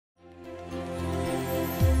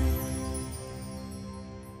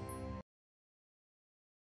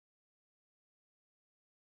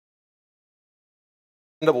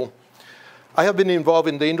I have been involved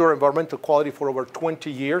in the indoor environmental quality for over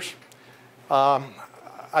 20 years,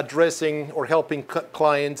 addressing or helping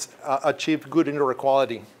clients achieve good indoor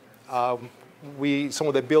quality. Some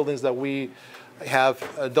of the buildings that we have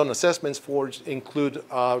done assessments for include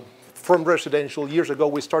from residential. Years ago,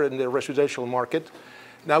 we started in the residential market.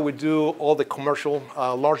 Now we do all the commercial,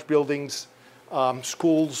 large buildings,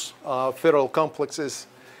 schools, federal complexes,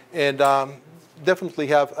 and definitely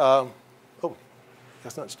have, oh,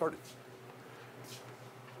 that's not started.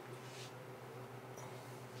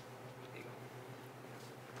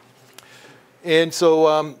 And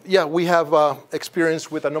so, yeah, we have experience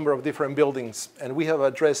with a number of different buildings, and we have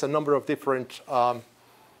addressed a number of different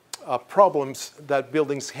problems that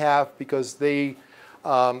buildings have because they,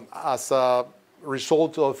 as a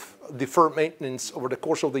result of deferred maintenance over the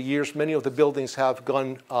course of the years, many of the buildings have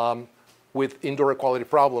gone with indoor air quality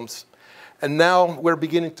problems. And now we're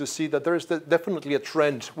beginning to see that there is definitely a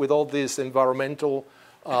trend with all these environmental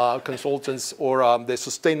consultants or the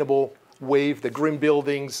sustainable wave, the green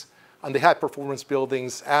buildings, and the high-performance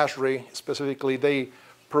buildings. Aguirre specifically, they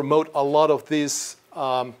promote a lot of these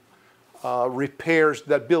repairs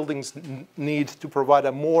that buildings need to provide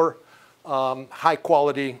a more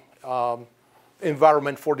high-quality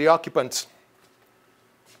environment for the occupants.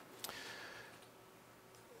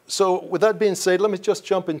 So with that being said, let me just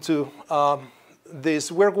jump into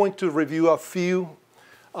this. We're going to review a few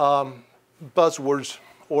buzzwords,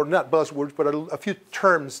 or not buzzwords, but a few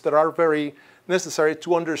terms that are very necessary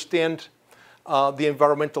to understand the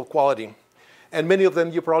environmental quality. And many of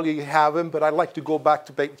them you probably have them, but I'd like to go back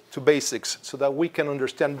to basics so that we can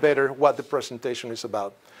understand better what the presentation is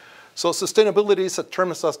about. So sustainability is a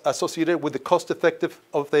term associated with the cost-effective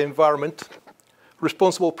of the environment,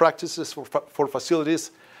 responsible practices for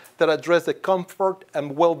facilities that address the comfort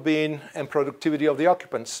and well-being and productivity of the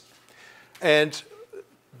occupants. And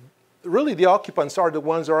really, the occupants are the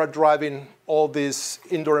ones that are driving all this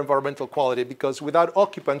indoor environmental quality, because without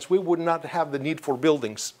occupants, we would not have the need for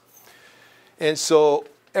buildings. And so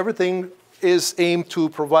everything is aimed to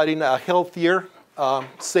providing a healthier,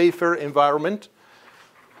 safer environment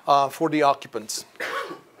for the occupants.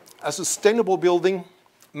 A sustainable building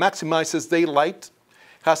maximizes daylight,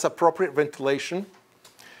 has appropriate ventilation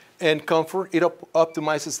and comfort. It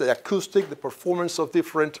optimizes the acoustic, the performance of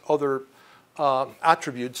different other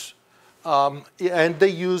attributes. And they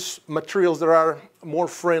use materials that are more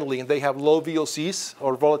friendly, and they have low VOCs,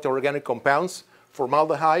 or volatile organic compounds,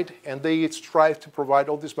 formaldehyde, and they strive to provide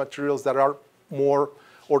all these materials that are more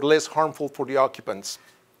or less harmful for the occupants.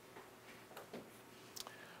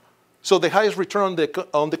 So the highest return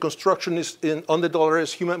on the construction on the dollar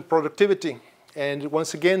is human productivity. And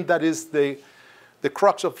once again, that is the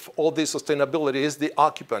crux of all this sustainability is the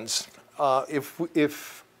occupants.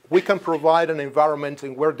 If we can provide an environment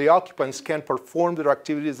in where the occupants can perform their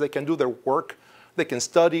activities, they can do their work, they can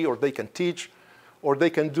study, or they can teach, or they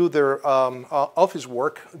can do their office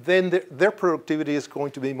work, then their productivity is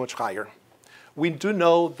going to be much higher. We do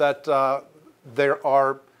know that there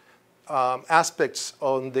are aspects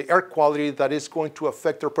on the air quality that is going to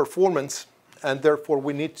affect their performance, and therefore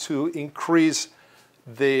we need to increase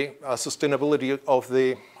the sustainability of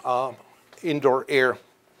the indoor air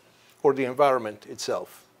or the environment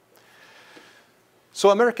itself. So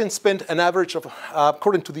Americans spend an average of,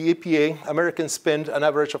 according to the EPA, Americans spend an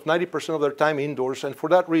average of 90% of their time indoors, and for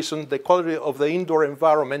that reason, the quality of the indoor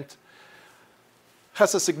environment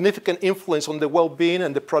has a significant influence on the well-being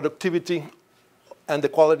and the productivity and the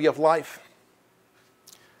quality of life.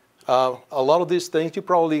 A lot of these things, you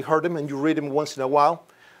probably heard them and you read them once in a while,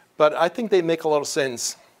 but I think they make a lot of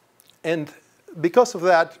sense. And because of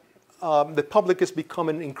that, the public is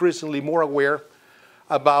becoming increasingly more aware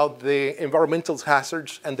about the environmental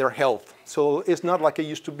hazards and their health. So it's not like it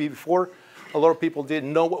used to be before. A lot of people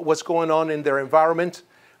didn't know what was going on in their environment,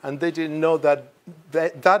 and they didn't know that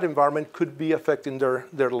that environment could be affecting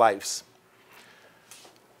their lives.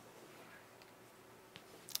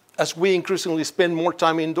 As we increasingly spend more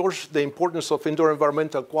time indoors, the importance of indoor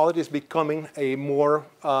environmental quality is becoming a more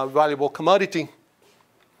valuable commodity.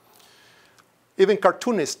 Even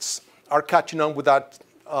cartoonists are catching on with that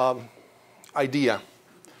idea.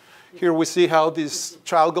 Here we see how this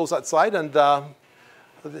child goes outside, and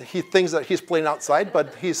he thinks that he's playing outside,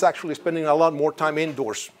 but he's actually spending a lot more time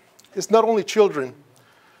indoors. It's not only children,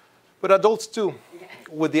 but adults too.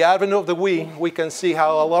 With the advent of the Wii, we can see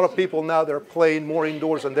how a lot of people now, they're playing more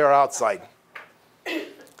indoors than they're outside.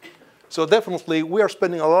 So definitely, we are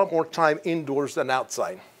spending a lot more time indoors than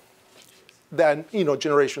outside than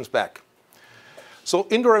generations back. So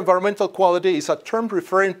indoor environmental quality is a term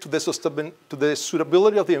referring to the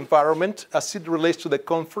suitability of the environment as it relates to the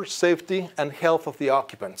comfort, safety, and health of the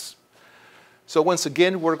occupants. So once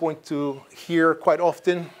again, we're going to hear quite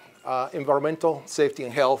often environmental safety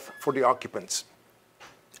and health for the occupants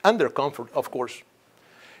and their comfort, of course.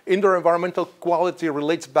 Indoor environmental quality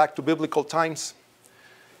relates back to biblical times.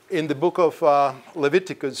 In the book of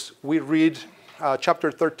Leviticus, we read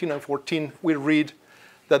chapter 13 and 14, we read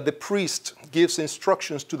that the priest gives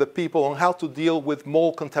instructions to the people on how to deal with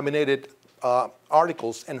mold-contaminated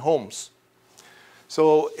articles and homes.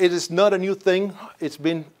 So it is not a new thing. It's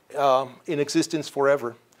been in existence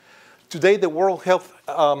forever. Today, the World Health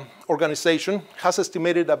Organization has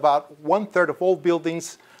estimated about 1/3 of all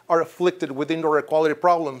buildings are afflicted with indoor air quality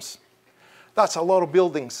problems. That's a lot of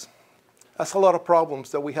buildings. That's a lot of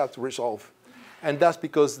problems that we have to resolve. And that's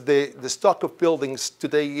because the stock of buildings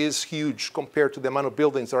today is huge compared to the amount of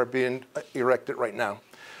buildings that are being erected right now.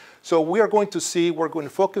 So we're going to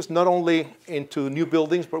focus not only into new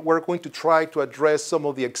buildings, but we're going to try to address some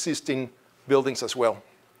of the existing buildings as well.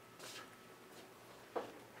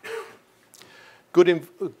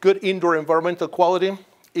 Good indoor environmental quality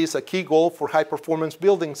is a key goal for high-performance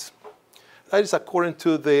buildings. That is according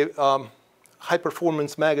to the High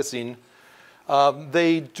Performance magazine.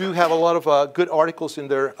 They do have a lot of good articles in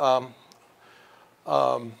their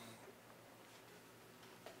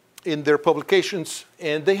publications,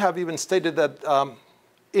 and they have even stated that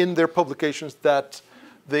in their publications that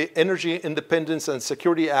the Energy Independence and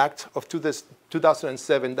Security Act of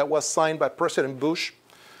 2007 that was signed by President Bush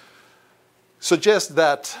suggests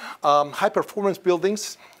that high-performance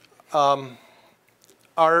buildings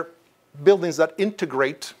are buildings that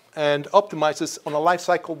integrate and optimizes on a life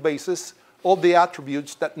cycle basis all the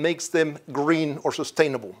attributes that makes them green or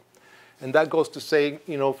sustainable. And that goes to say,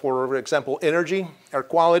 you know, for example, energy, air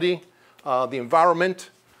quality, the environment,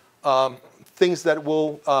 things that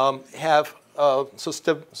will have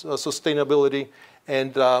sustainability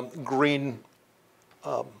and green.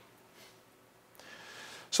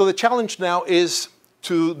 So the challenge now is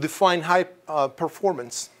to define high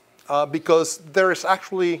performance because there is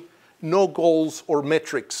actually no goals or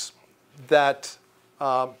metrics that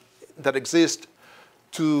that exist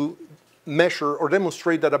to measure or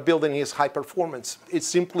demonstrate that a building is high performance. It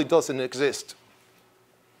simply doesn't exist.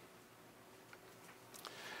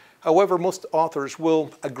 However, most authors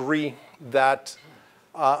will agree that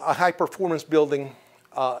a high performance building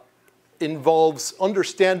involves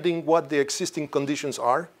understanding what the existing conditions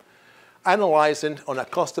are, analyzing on a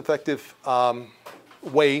cost-effective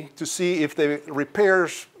way to see if the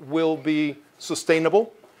repairs will be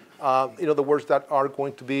sustainable, in other words, that are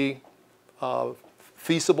going to be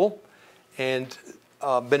feasible and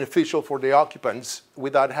beneficial for the occupants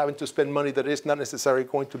without having to spend money that is not necessarily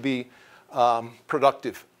going to be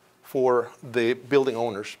productive for the building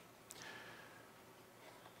owners.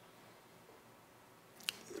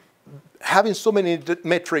 Having so many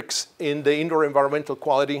metrics in the indoor environmental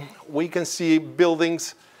quality, we can see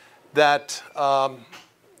buildings that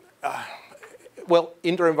well,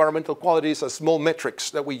 indoor environmental quality is a small metrics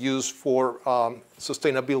that we use for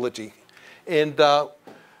sustainability. And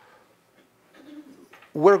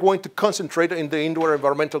we're going to concentrate in the indoor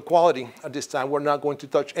environmental quality at this time. We're not going to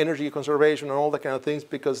touch energy conservation and all that kind of things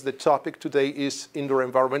because the topic today is indoor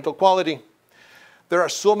environmental quality. There are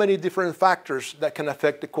so many different factors that can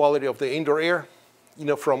affect the quality of the indoor air, you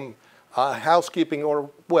know, from housekeeping or,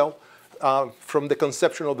 well, from the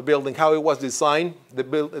conception of the building, how it was designed,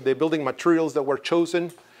 the building materials that were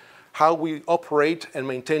chosen, how we operate and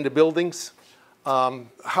maintain the buildings,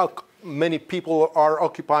 how many people are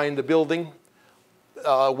occupying the building,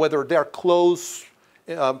 whether they're close,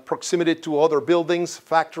 proximity to other buildings,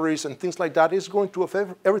 factories, and things like that is going to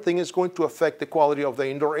affect, everything is going to affect the quality of the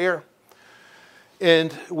indoor air.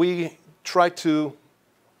 And we try to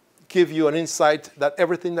give you an insight that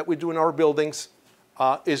everything that we do in our buildings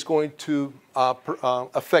is going to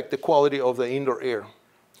affect the quality of the indoor air.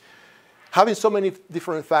 Having so many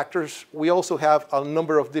different factors, we also have a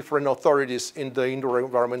number of different authorities in the indoor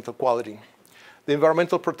environmental quality. The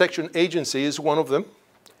Environmental Protection Agency is one of them,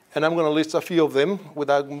 and I'm going to list a few of them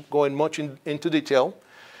without going much into detail.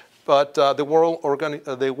 But the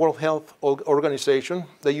World Health Organization,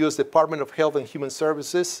 the U.S. Department of Health and Human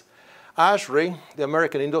Services, ASHRAE, the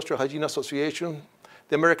American Industrial Hygiene Association,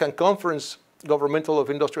 the American Conference Governmental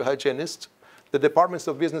of Industrial Hygienists, the Departments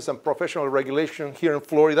of Business and Professional Regulation here in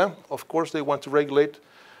Florida. Of course, they want to regulate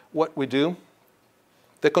what we do.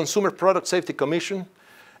 The Consumer Product Safety Commission,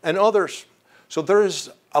 and others. So there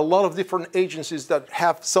is a lot of different agencies that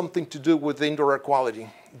have something to do with indoor air quality.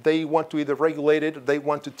 they want to either regulate it or they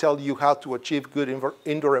want to tell you how to achieve good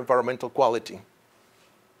indoor environmental quality.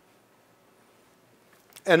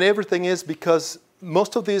 And everything is because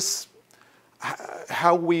most of this,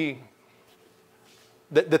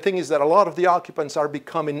 the thing is that a lot of the occupants are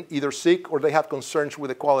becoming either sick or they have concerns with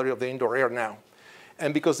the quality of the indoor air now.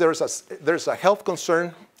 And because there's a health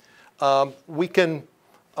concern, we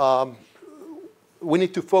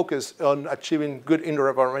need to focus on achieving good indoor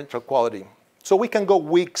environmental quality. So we can go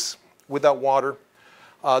weeks without water,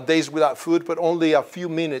 days without food, but only a few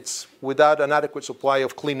minutes without an adequate supply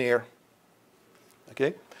of clean air.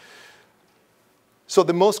 Okay? So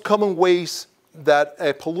the most common ways that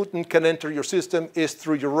a pollutant can enter your system is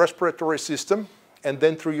through your respiratory system and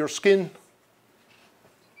then through your skin.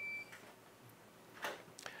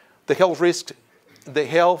 The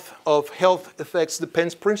health effects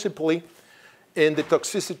depends principally in the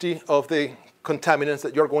toxicity of the contaminants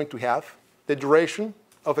that you're going to have, the duration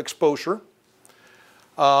of exposure,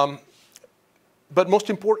 but most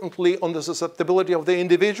importantly on the susceptibility of the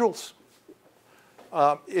individuals.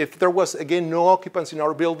 If there was, again, no occupants in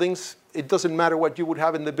our buildings, it doesn't matter what you would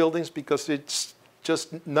have in the buildings because it's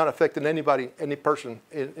just not affecting anybody, any person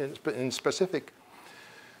in specific.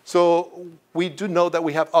 So we do know that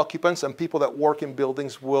we have occupants and people that work in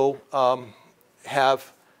buildings will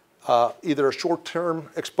have either a short-term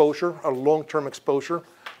exposure or long-term exposure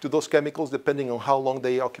to those chemicals depending on how long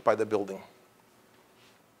they occupy the building.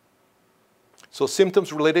 So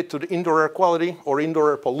symptoms related to the indoor air quality or indoor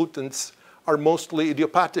air pollutants are mostly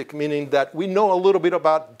idiopathic, meaning that we know a little bit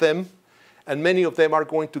about them, and many of them are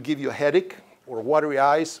going to give you a headache or watery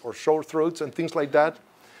eyes or sore throats and things like that,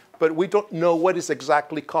 but we don't know what is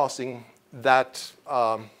exactly causing that,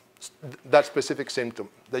 that specific symptom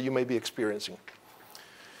that you may be experiencing.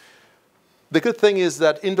 The good thing is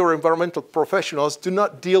that indoor environmental professionals do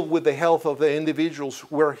not deal with the health of the individuals.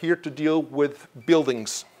 We're here to deal with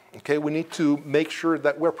buildings. Okay? We need to make sure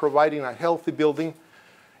that we're providing a healthy building,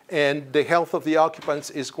 and the health of the occupants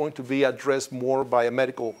is going to be addressed more by a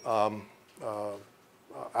medical,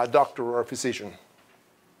 a doctor or a physician.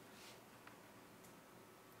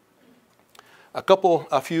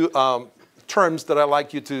 A few terms that I'd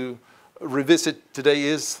like you to revisit today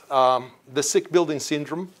is the sick building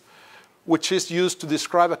syndrome, which is used to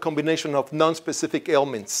describe a combination of non-specific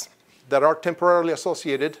ailments that are temporarily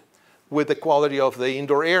associated with the quality of the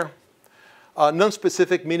indoor air.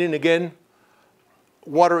 Non-specific meaning, again,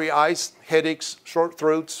 watery eyes, headaches, sore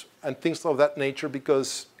throats, and things of that nature,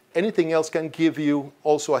 because anything else can give you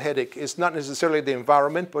also a headache. It's not necessarily the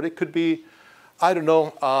environment, but it could be, I don't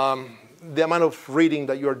know, the amount of reading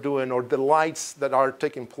that you're doing or the lights that are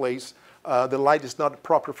taking place. The light is not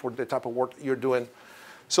proper for the type of work that you're doing.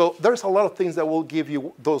 So there's a lot of things that will give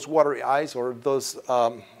you those watery eyes or those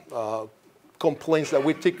complaints that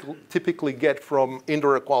we typically get from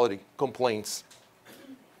indoor air quality complaints.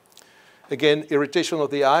 Again, irritation of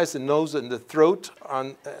the eyes, the nose, and the throat,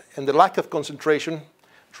 and the lack of concentration,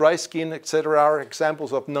 dry skin, etc., are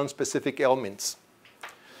examples of non-specific ailments.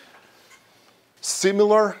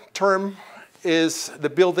 Similar term is the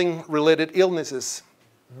building-related illnesses.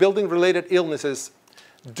 Building-related illnesses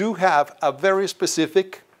do have a very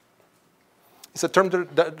specific, it's a term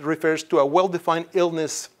that refers to a well-defined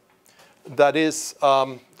illness that is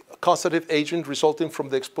a causative agent resulting from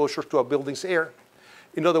the exposure to a building's air.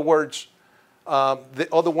 In other words, the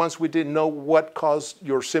other ones we didn't know what caused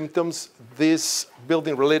your symptoms. These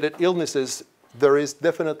building-related illnesses, there is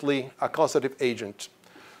definitely a causative agent.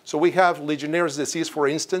 So we have Legionnaire's disease, for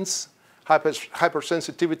instance,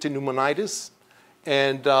 hypersensitivity pneumonitis,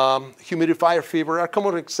 and humidifier fever are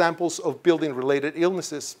common examples of building-related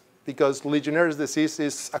illnesses because Legionnaire's disease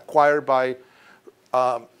is acquired by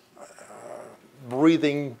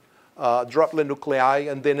breathing droplet nuclei,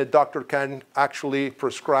 and then a doctor can actually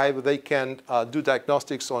prescribe, they can do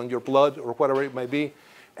diagnostics on your blood or whatever it may be,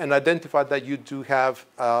 and identify that you do have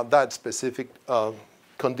that specific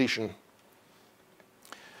condition.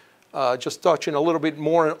 Just touching a little bit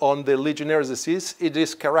more on the Legionnaire's disease, it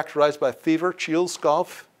is characterized by fever, chills,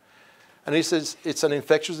 cough, and it's an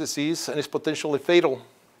infectious disease and it's potentially fatal,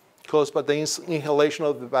 caused by the inhalation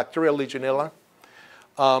of the bacteria Legionella,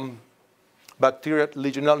 bacteria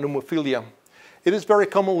Legionella pneumophilia. It is very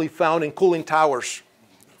commonly found in cooling towers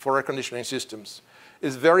for air conditioning systems.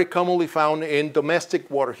 It's very commonly found in domestic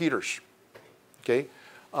water heaters. Okay,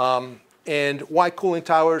 and why cooling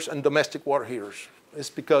towers and domestic water heaters? It's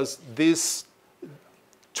because these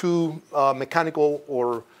two mechanical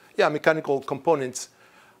components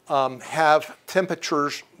have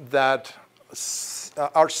temperatures that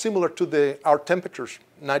are similar to our temperatures,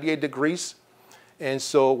 98 degrees, And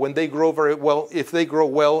so when they grow very well, if they grow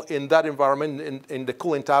well in that environment, in the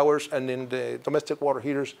cooling towers and in the domestic water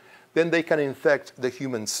heaters, then they can infect the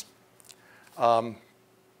humans. So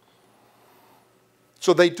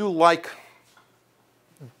they do like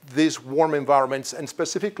these warm environments, and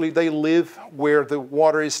specifically they live where the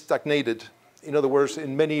water is stagnated. In other words,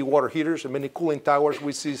 in many water heaters and many cooling towers,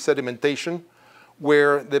 we see sedimentation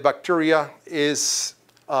where the bacteria is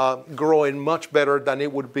growing much better than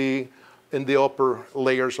it would be in the upper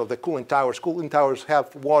layers of the cooling towers. Cooling towers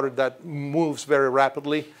have water that moves very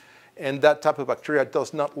rapidly, and that type of bacteria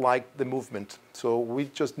does not like the movement. So we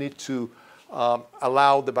just need to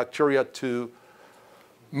allow the bacteria to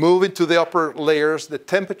move into the upper layers. The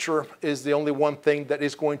temperature is the only one thing that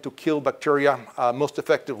is going to kill bacteria most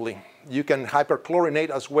effectively. You can hyperchlorinate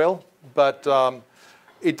as well, but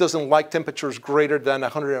it doesn't like temperatures greater than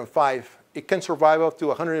 105. It can survive up to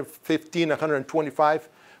 115, 125,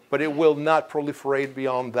 but it will not proliferate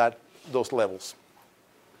beyond those levels.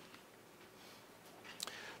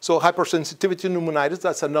 So hypersensitivity pneumonitis,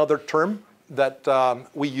 that's another term that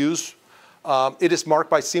we use. It is marked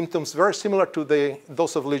by symptoms very similar to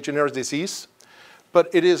those of Legionnaire's disease, but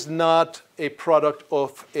it is not a product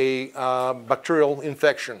of a bacterial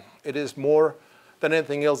infection. It is more than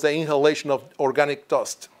anything else the inhalation of organic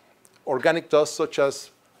dust. Organic dust such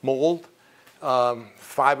as mold,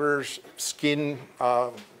 fibers, skin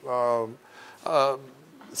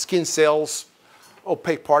cells,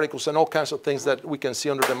 opaque particles, and all kinds of things that we can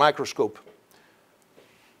see under the microscope.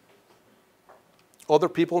 Other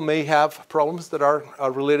people may have problems that are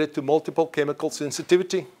related to multiple chemical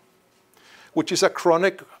sensitivity, which is a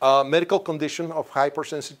chronic medical condition of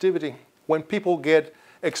hypersensitivity. When people get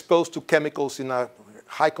exposed to chemicals in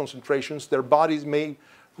high concentrations, their bodies may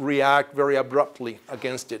react very abruptly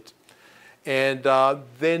against it. And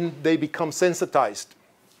then they become sensitized.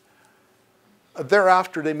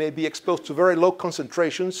 Thereafter, they may be exposed to very low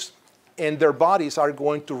concentrations, and their bodies are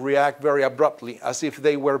going to react very abruptly, as if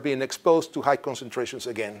they were being exposed to high concentrations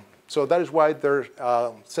again. So that is why their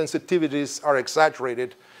sensitivities are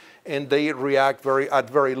exaggerated, and they react at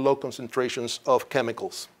very low concentrations of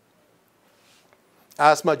chemicals.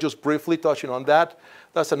 Asthma, just briefly touching on that,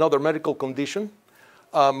 that's another medical condition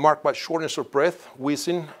marked by shortness of breath,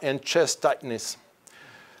 wheezing, and chest tightness.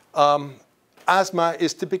 Asthma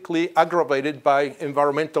is typically aggravated by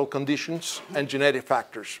environmental conditions and genetic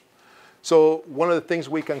factors. So one of the things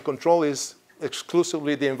we can control is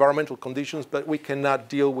exclusively the environmental conditions, but we cannot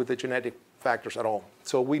deal with the genetic factors at all.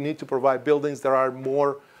 So we need to provide buildings that are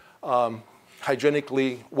more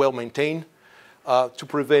hygienically well maintained to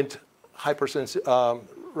prevent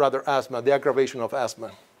asthma, the aggravation of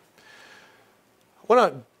asthma. I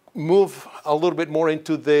want to move a little bit more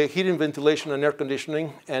into the heating, ventilation, and air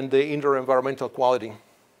conditioning and the indoor environmental quality.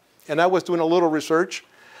 And I was doing a little research,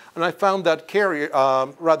 and I found that Aguirre,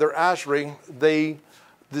 they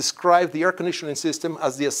described the air conditioning system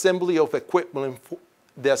as the assembly of equipment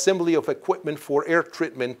for air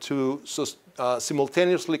treatment to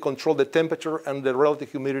simultaneously control the temperature and the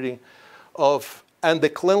relative humidity and the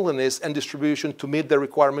cleanliness and distribution to meet the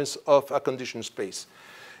requirements of a conditioned space.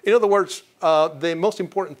 In other words, the most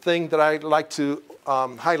important thing that I'd like to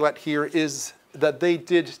highlight here is that they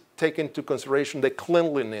did take into consideration the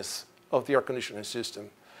cleanliness of the air conditioning system.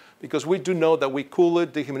 Because we do know that we cool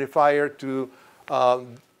it, the humidifier, to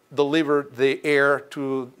deliver the air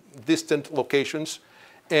to distant locations.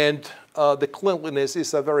 And the cleanliness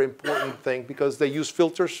is a very important thing because they use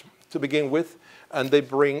filters to begin with, and they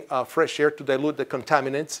bring fresh air to dilute the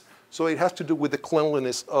contaminants. So it has to do with the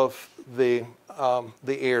cleanliness of the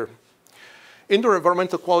air. Indoor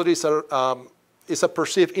environmental quality is a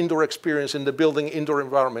perceived indoor experience in the building indoor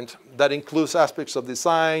environment that includes aspects of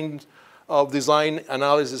design,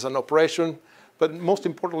 analysis, and operation. But most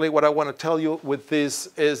importantly, what I want to tell you with this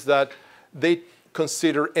is that they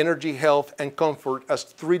consider energy, health, and comfort as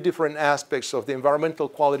three different aspects of the environmental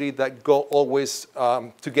quality that go always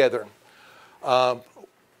together.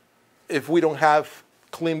 If we don't have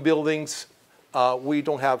clean buildings, we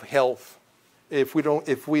don't have health.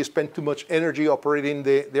 If we spend too much energy operating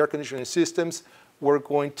the air conditioning systems, we're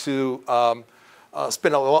going to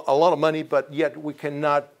spend a lot of money, but yet we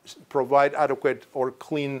cannot provide adequate or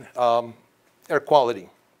clean air quality.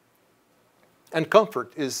 And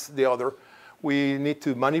comfort is the other. We need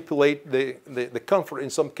to manipulate the comfort in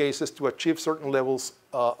some cases to achieve certain levels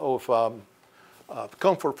of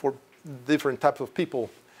comfort for different types of people.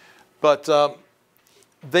 But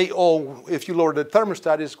if you lower the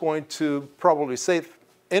thermostat, it's going to probably save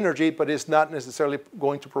energy, but it's not necessarily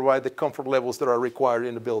going to provide the comfort levels that are required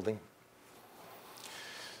in the building.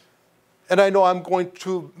 And I know I'm going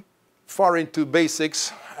to far into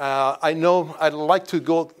basics. I know I'd like to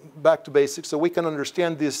go back to basics so we can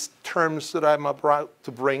understand these terms that I'm about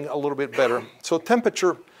to bring a little bit better. So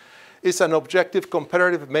temperature is an objective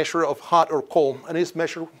comparative measure of hot or cold, and is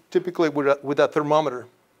measured typically with a thermometer.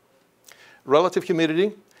 Relative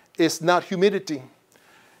humidity is not humidity,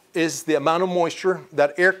 is the amount of moisture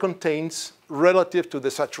that air contains relative to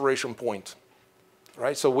the saturation point.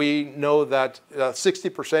 Right? So we know that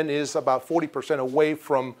 60% is about 40% away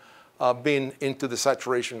from being into the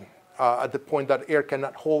saturation at the point that air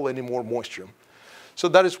cannot hold any more moisture. So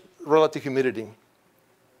that is relative humidity.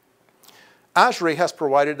 Aguirre has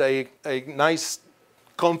provided a nice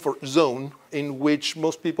comfort zone in which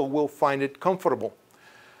most people will find it comfortable.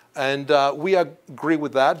 And we agree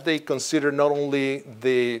with that. They consider not only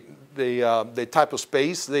the type of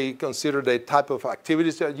space, they consider the type of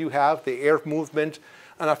activities that you have, the air movement,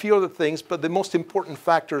 and a few other things. But the most important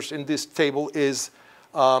factors in this table is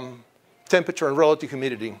temperature and relative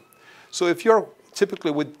humidity. So if you're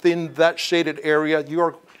typically within that shaded area,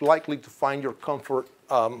 you're likely to find your comfort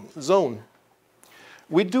zone.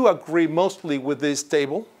 We do agree mostly with this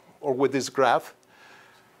table or with this graph.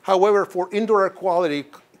 However, for indoor air quality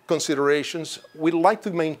considerations, we like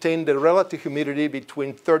to maintain the relative humidity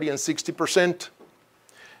between 30 and 60%.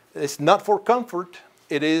 It's not for comfort,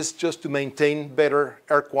 it is just to maintain better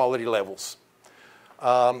air quality levels.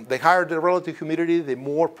 The higher the relative humidity, the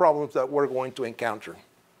more problems that we're going to encounter.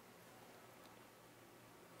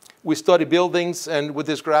 We study buildings, and with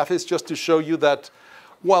this graph is just to show you that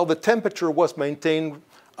while the temperature was maintained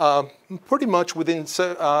pretty much within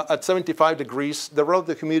at 75 degrees, the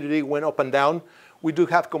relative humidity went up and down. We do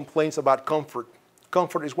have complaints about comfort.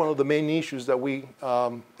 Comfort is one of the main issues that we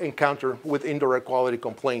encounter with indoor air quality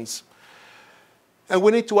complaints. And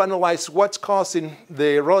we need to analyze what's causing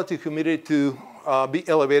the relative humidity to be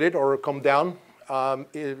elevated or come down.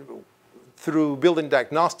 Through building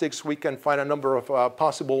diagnostics, we can find a number of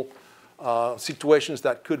possible situations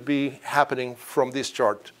that could be happening from this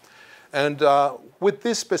chart. And with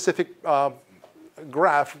this specific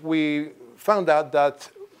graph, we found out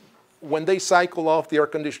that when they cycle off the air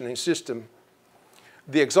conditioning system,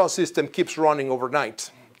 the exhaust system keeps running overnight,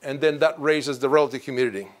 and then that raises the relative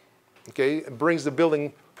humidity. Okay? It brings the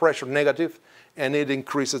building pressure negative, and it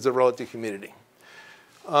increases the relative humidity.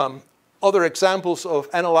 Other examples of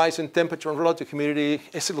analyzing temperature and relative humidity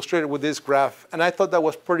is illustrated with this graph, and I thought that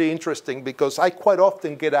was pretty interesting because I quite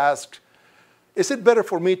often get asked, is it better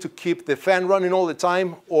for me to keep the fan running all the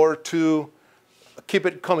time or to keep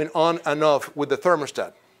it coming on and off with the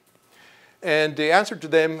thermostat? And the answer to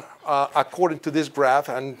them, according to this graph,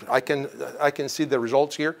 and I can see the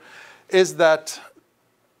results here, is that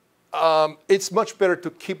it's much better to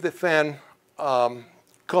keep the fan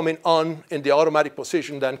coming on in the automatic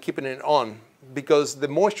position than keeping it on, because the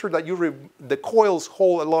moisture that the coils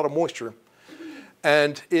hold a lot of moisture,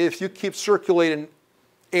 and if you keep circulating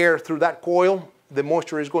air through that coil, the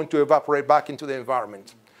moisture is going to evaporate back into the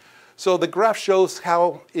environment. So the graph shows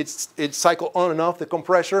how it cycled on and off the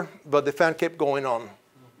compressor, but the fan kept going on.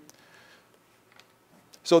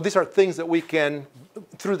 So these are things that we can,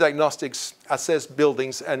 through diagnostics, assess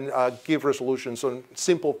buildings and give resolutions on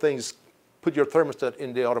simple things. Put your thermostat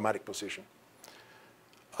in the automatic position.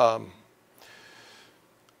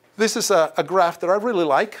 This is a graph that I really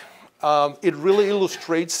like. It really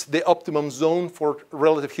illustrates the optimum zone for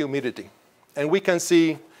relative humidity. And we can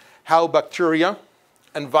see how bacteria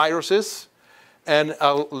and viruses and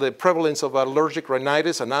the prevalence of allergic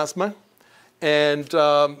rhinitis and asthma, and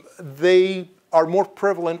they are more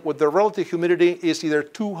prevalent when the relative humidity is either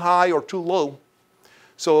too high or too low.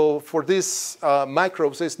 So for these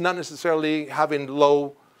microbes, it's not necessarily having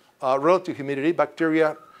low relative humidity.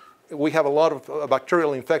 Bacteria, we have a lot of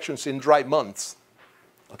bacterial infections in dry months.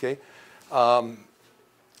 Okay?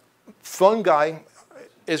 Fungi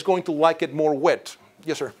is going to like it more wet.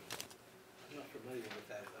 Yes, sir? I'm not familiar with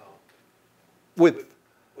that at all. With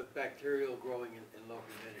bacterial growing in low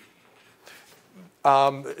humidity.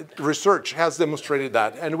 Research has demonstrated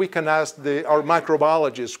that, and we can ask our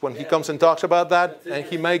microbiologist when he comes and talks about that, and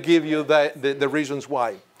he may give you the reasons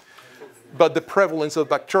why. But the prevalence of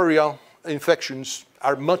bacterial infections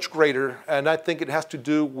are much greater, and I think it has to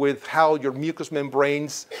do with how your mucous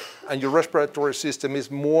membranes and your respiratory system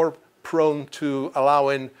is more prone to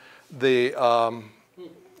allowing the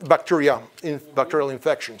bacterial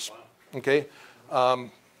infections. Okay.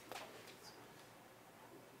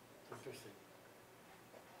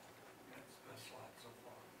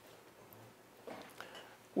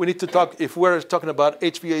 We need to talk, if we're talking about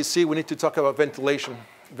HVAC, we need to talk about ventilation.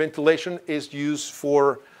 Ventilation is used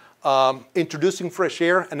for introducing fresh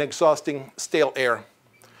air and exhausting stale air.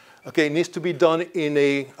 Okay, it needs to be done in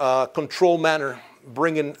a controlled manner.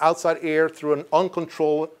 Bringing outside air through an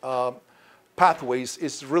uncontrolled pathways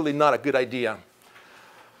is really not a good idea.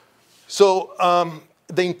 So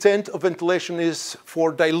the intent of ventilation is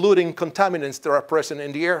for diluting contaminants that are present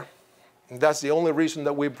in the air. And that's the only reason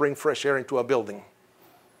that we bring fresh air into a building.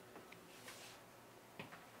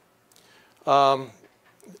 ASHRAE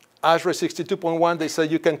 62.1, they say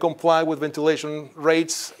you can comply with ventilation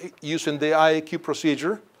rates using the IAQ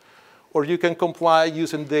procedure, or you can comply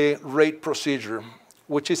using the rate procedure,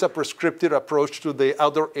 which is a prescriptive approach to the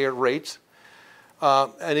outdoor air rates.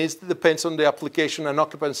 And it depends on the application and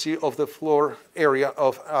occupancy of the floor area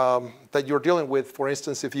of, that you're dealing with. For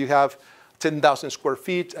instance, if you have 10,000 square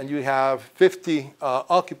feet and you have 50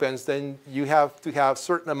 occupants, then you have to have a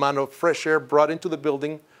certain amount of fresh air brought into the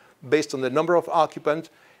building based on the number of occupants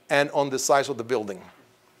and on the size of the building.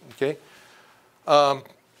 Okay?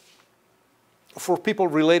 For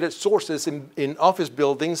people-related sources in office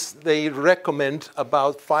buildings, they recommend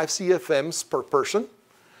about 5 CFMs per person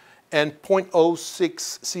and 0.06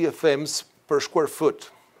 CFMs per square foot.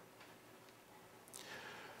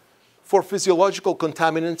 For physiological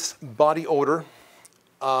contaminants, body odor,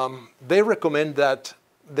 they recommend that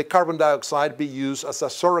the carbon dioxide be used as a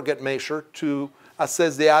surrogate measure to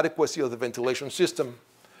assess the adequacy of the ventilation system.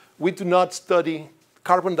 We do not study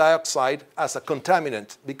carbon dioxide as a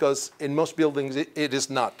contaminant because in most buildings it is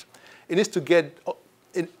not. It needs to get,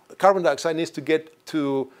 carbon dioxide needs to get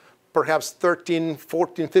to perhaps 13,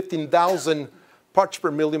 14, 15,000 parts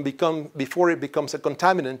per million before it becomes a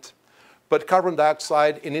contaminant. But carbon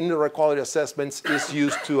dioxide in indoor air quality assessments is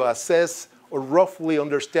used to assess or roughly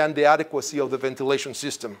understand the adequacy of the ventilation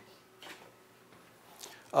system.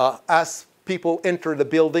 As people enter the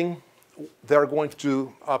building, they're going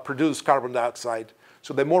to produce carbon dioxide.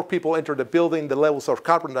 So the more people enter the building, the levels of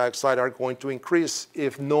carbon dioxide are going to increase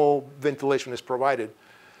if no ventilation is provided.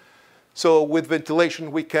 So with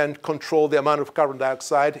ventilation, we can control the amount of carbon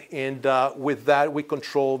dioxide, and with that, we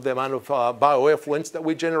control the amount of bioeffluents that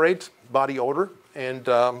we generate, body odor. And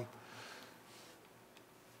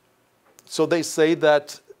so they say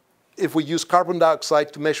that if we use carbon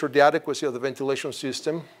dioxide to measure the adequacy of the ventilation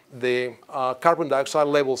system, the carbon dioxide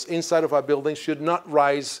levels inside of our building should not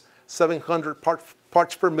rise 700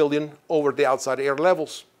 parts per million over the outside air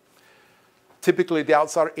levels. Typically, the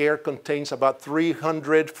outside air contains about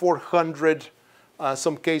 300, 400,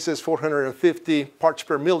 some cases 450 parts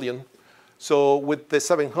per million. So with the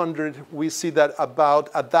 700, we see that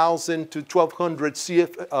about 1,000 to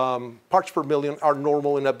 1,200 parts per million are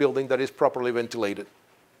normal in a building that is properly ventilated.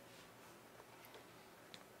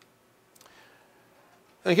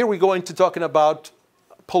 And here we go into talking about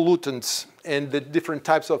pollutants and the different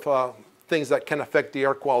types of things that can affect the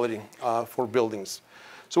air quality for buildings.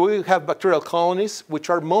 So we have bacterial colonies, which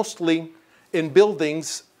are mostly in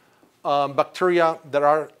buildings, bacteria that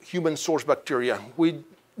are human source bacteria. We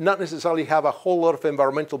not necessarily have a whole lot of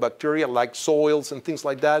environmental bacteria like soils and things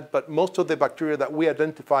like that, but most of the bacteria that we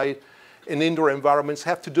identify in indoor environments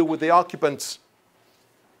have to do with the occupants.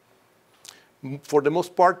 For the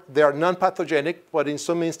most part, they are non-pathogenic, but in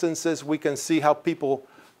some instances, we can see how people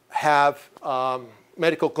have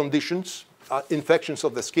medical conditions, infections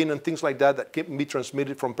of the skin and things like that that can be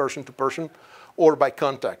transmitted from person to person or by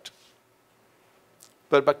contact.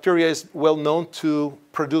 But bacteria is well known to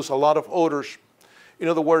produce a lot of odors. In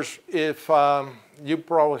other words, if you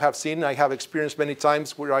probably have seen, I have experienced many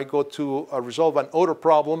times where I go to resolve an odor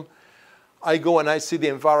problem, I go and I see the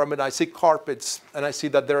environment, I see carpets, and I see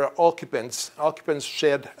that there are occupants. Occupants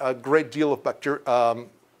shed a great deal of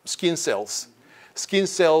skin cells. Skin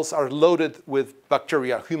cells are loaded with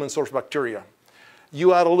bacteria, human source bacteria.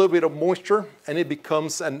 You add a little bit of moisture and it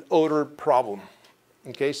becomes an odor problem.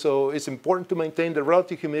 Okay, so it's important to maintain the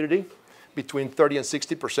relative humidity between 30 and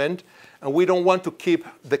 60%, and we don't want to keep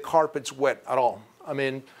the carpets wet at all. I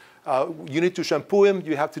mean, you need to shampoo them,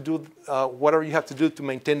 you have to do whatever you have to do to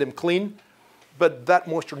maintain them clean, but that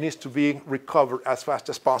moisture needs to be recovered as fast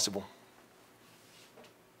as possible.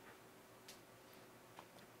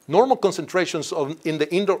 Normal concentrations in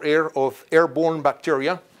the indoor air of airborne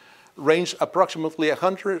bacteria range approximately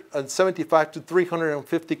 175 to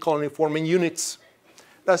 350 colony-forming units.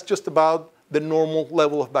 That's just about the normal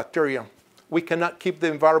level of bacteria. We cannot keep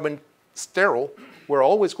the environment sterile. We're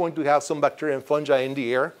always going to have some bacteria and fungi in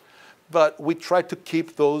the air, but we try to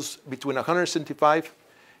keep those between 175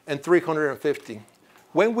 and 350.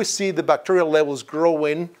 When we see the bacterial levels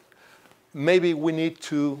growing, maybe we need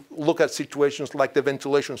to look at situations like the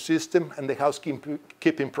ventilation system and the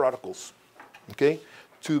housekeeping protocols, okay,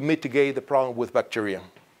 to mitigate the problem with bacteria.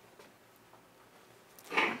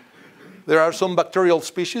 There are some bacterial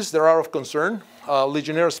species that are of concern.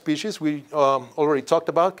 Legionnaires species we already talked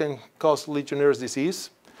about can cause Legionnaire's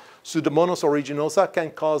disease. Pseudomonas aeruginosa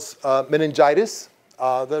can cause meningitis.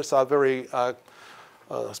 There's a very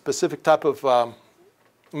specific type of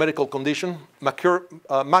medical condition.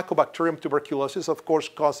 Mycobacterium tuberculosis, of course,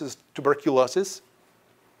 causes tuberculosis.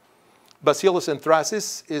 Bacillus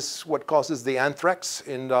anthracis is what causes the anthrax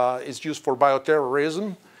and is used for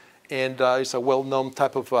bioterrorism, and it's a well-known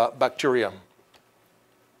type of bacteria.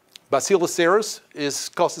 Bacillus cereus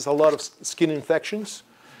causes a lot of skin infections.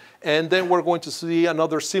 And then we're going to see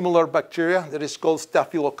another similar bacteria that is called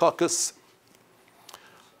Staphylococcus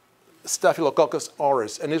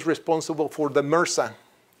aureus, and is responsible for the MRSA.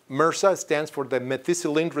 MRSA stands for the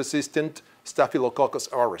methicillin-resistant Staphylococcus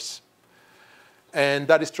aureus. And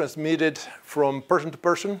that is transmitted from person to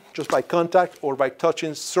person, just by contact or by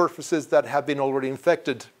touching surfaces that have been already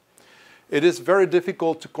infected. It is very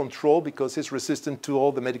difficult to control because it's resistant to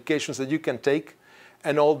all the medications that you can take.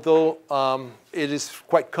 And although it is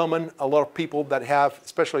quite common, a lot of people that have,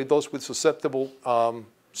 especially those with susceptible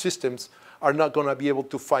systems, are not going to be able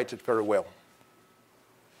to fight it very well.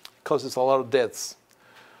 It causes a lot of deaths.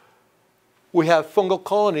 We have fungal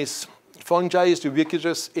colonies. Fungi is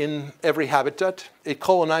ubiquitous in every habitat. It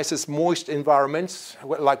colonizes moist environments,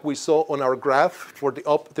 like we saw on our graph for the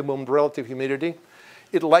optimum relative humidity.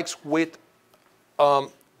 It likes wet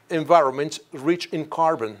environments rich in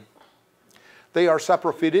carbon. They are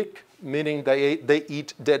saprophytic, meaning they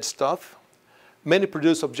eat dead stuff. Many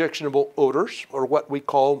produce objectionable odors, or what we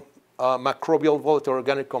call microbial volatile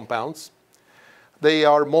organic compounds. They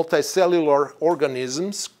are multicellular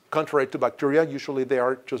organisms, contrary to bacteria. Usually they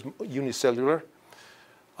are just unicellular.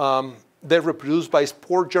 They reproduce by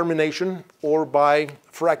spore germination or by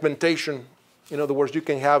fragmentation. In other words, you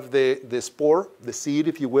can have the spore, the seed,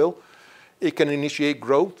 if you will. It can initiate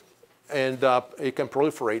growth, and it can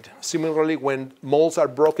proliferate. Similarly, when molds are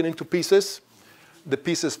broken into pieces, the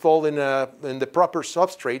pieces fall in the proper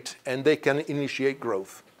substrate, and they can initiate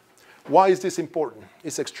growth. Why is this important?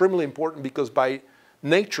 It's extremely important because by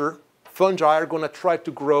nature, fungi are going to try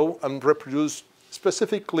to grow and reproduce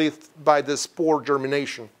specifically by the spore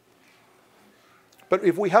germination. But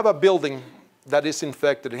if we have a building that is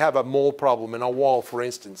infected, have a mold problem in a wall, for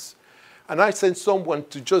instance, and I send someone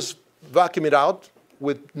to just vacuum it out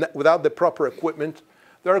without the proper equipment,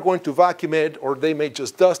 they're going to vacuum it, or they may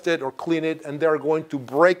just dust it or clean it, and they're going to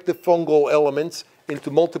break the fungal elements into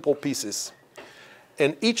multiple pieces.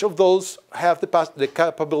 And each of those have the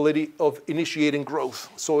capability of initiating growth.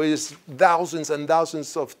 So it is thousands and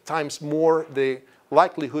thousands of times more the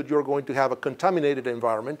likelihood you're going to have a contaminated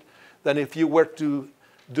environment than if you were to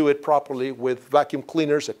do it properly with vacuum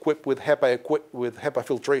cleaners equipped with HEPA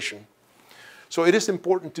filtration. So it is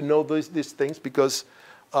important to know these things because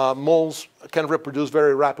molds can reproduce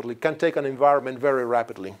very rapidly, can take an environment very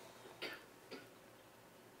rapidly.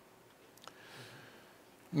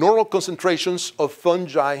 Normal concentrations of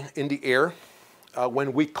fungi in the air,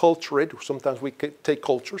 when we culture it, sometimes we take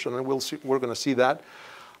cultures, and we're going to see that,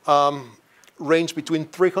 range between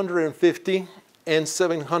 350 and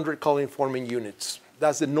 700 colony-forming units.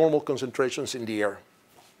 That's the normal concentrations in the air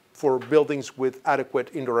for buildings with adequate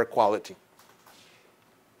indoor air quality.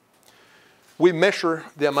 We measure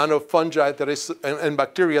the amount of fungi that is, and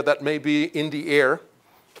bacteria that may be in the air,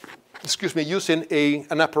 using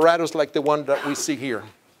an apparatus like the one that we see here.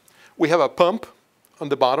 We have a pump on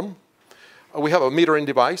the bottom. We have a metering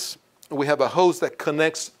device. We have a hose that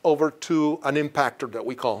connects over to an impactor that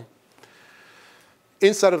we call.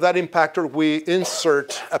 Inside of that impactor, we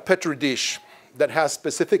insert a Petri dish that has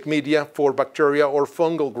specific media for bacteria or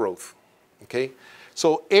fungal growth. Okay?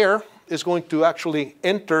 So air is going to actually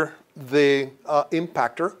enter the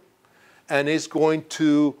impactor and is going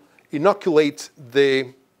to inoculate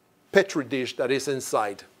the Petri dish that is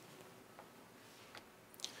inside.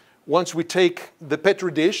 Once we take the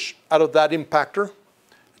Petri dish out of that impactor,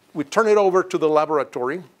 we turn it over to the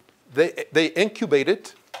laboratory. They incubate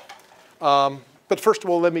it. But first of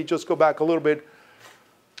all, let me just go back a little bit.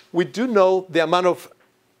 We do know the amount of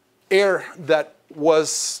air that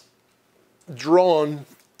was drawn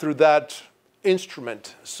through that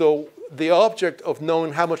instrument. So the object of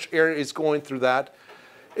knowing how much air is going through that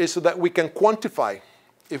is so that we can quantify.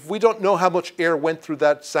 If we don't know how much air went through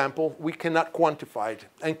that sample, we cannot quantify it.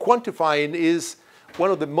 And quantifying is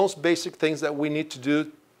one of the most basic things that we need to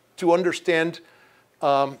do to understand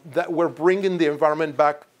that we're bringing the environment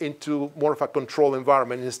back into more of a controlled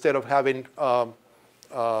environment instead of having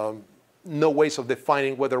no ways of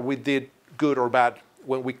defining whether we did good or bad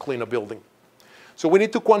when we clean a building. So we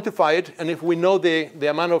need to quantify it, and if we know the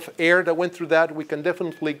amount of air that went through that, we can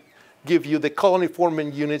definitely give you the colony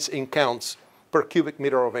forming units in counts per cubic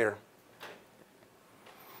meter of air.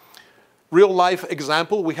 Real life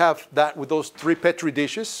example, we have that with those 3 Petri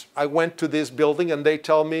dishes. I went to this building and they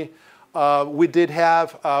tell me we did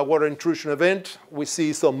have a water intrusion event. We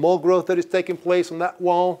see some mold growth that is taking place on that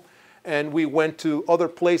wall. And we went to other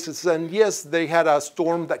places and yes, they had a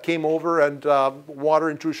storm that came over and water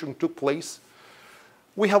intrusion took place.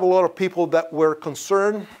 We have a lot of people that were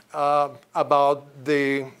concerned about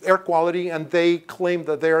the air quality and they claim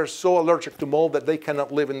that they are so allergic to mold that they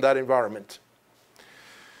cannot live in that environment.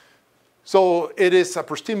 So it is a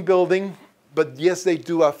pristine building, but yes, they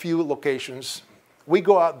do a few locations. We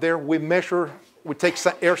go out there, we measure, we take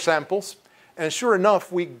air samples, and sure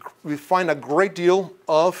enough, we find a great deal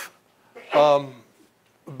of fungi,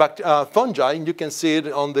 and you can see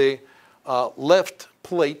it on the left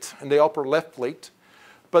plate, in the upper left plate.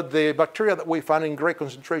 But the bacteria that we found in great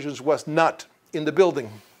concentrations was not in the building.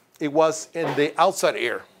 It was in the outside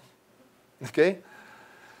air, okay?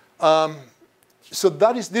 So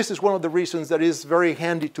this is one of the reasons that is very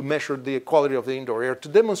handy to measure the quality of the indoor air, to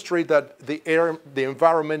demonstrate that the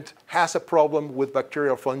environment has a problem with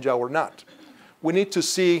bacterial fungi or not. We need to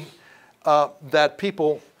see that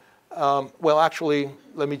people, well, actually,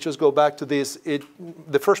 let me just go back to this.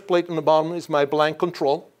 The first plate on the bottom is my blank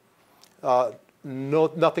control.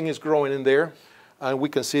 Nothing is growing in there. And we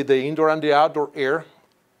can see the indoor and the outdoor air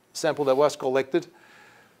sample that was collected.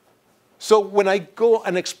 So when I go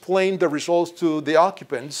and explain the results to the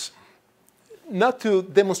occupants, not to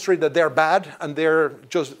demonstrate that they're bad and they're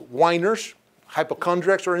just whiners,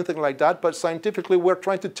 hypochondriacs or anything like that, but scientifically we're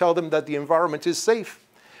trying to tell them that the environment is safe.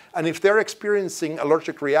 And if they're experiencing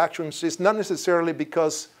allergic reactions, it's not necessarily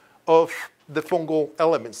because of the fungal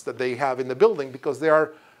elements that they have in the building, because they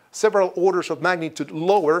are several orders of magnitude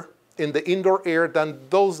lower in the indoor air than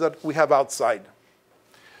those that we have outside.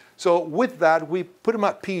 So with that, we put them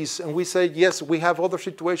at peace and we say, yes, we have other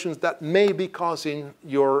situations that may be causing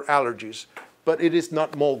your allergies, but it is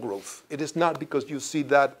not mold growth. It is not because you see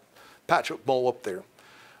that patch of mold up there.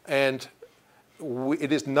 And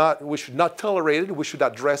we should not tolerate it, we should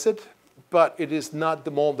address it, but it is not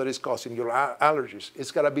the mold that is causing your allergies.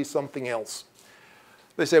 It's gotta be something else.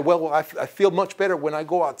 They say, well, I feel much better when I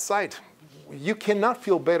go outside. You cannot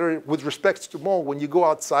feel better with respect to mold when you go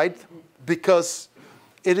outside because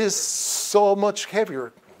it is so much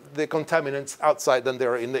heavier, the contaminants outside than they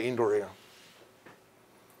are in the indoor air.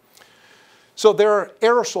 So there are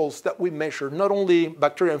aerosols that we measure, not only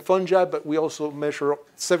bacteria and fungi, but we also measure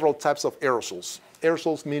several types of aerosols.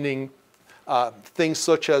 Aerosols meaning things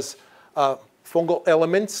such as fungal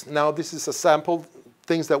elements. Now this is a sample,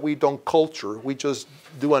 things that we don't culture. We just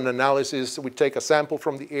do an analysis. We take a sample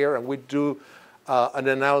from the air and we do an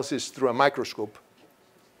analysis through a microscope.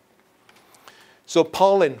 So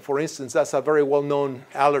pollen, for instance, that's a very well-known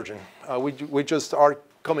allergen. We just are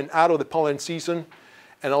coming out of the pollen season,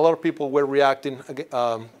 and a lot of people were reacting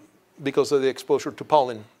because of the exposure to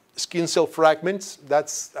pollen. Skin cell fragments,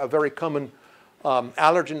 that's a very common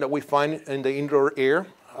allergen that we find in the indoor air,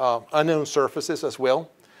 unknown surfaces as well.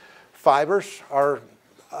 Fibers are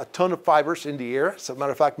a ton of fibers in the air. As a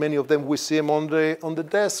matter of fact, many of them, we see them on the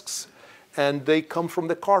desks, and they come from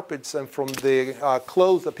the carpets and from the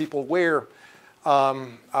clothes that people wear.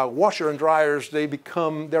 Washer and dryers,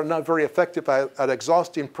 they're not very effective at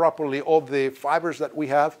exhausting properly all the fibers that we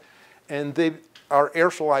have, and they are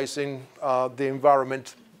aerosolizing the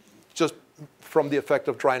environment just from the effect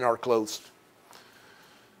of drying our clothes.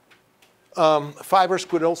 Fibers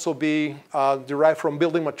could also be derived from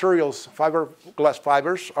building materials. Fiberglass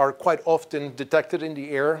fibers are quite often detected in the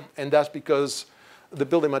air, and that's because the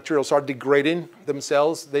building materials are degrading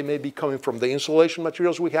themselves. They may be coming from the insulation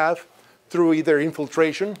materials we have, through either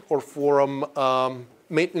infiltration or from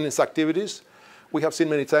maintenance activities. We have seen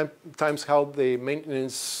many times how the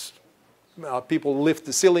maintenance people lift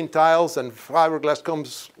the ceiling tiles and fiberglass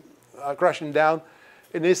comes crashing down.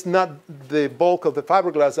 And it's not the bulk of the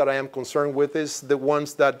fiberglass that I am concerned with, it's the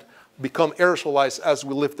ones that become aerosolized as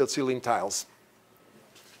we lift the ceiling tiles.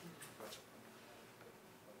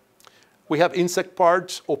 We have insect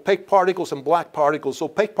parts, opaque particles, and black particles.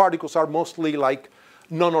 Opaque particles are mostly like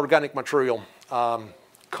non-organic material,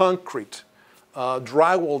 concrete,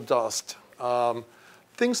 drywall dust,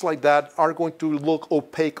 things like that are going to look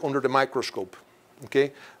opaque under the microscope,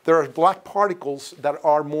 okay? There are black particles that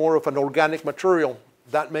are more of an organic material.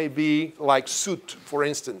 That may be like soot, for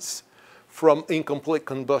instance, from incomplete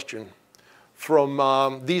combustion,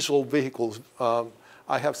 from diesel vehicles.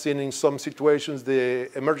 I have seen in some situations the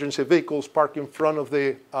emergency vehicles parked in front of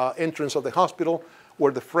the entrance of the hospital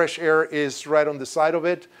where the fresh air is right on the side of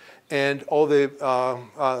it, and all the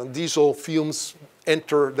diesel fumes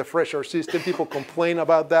enter the fresh air system. People complain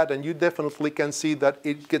about that, and you definitely can see that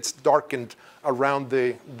it gets darkened around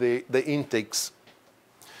the intakes.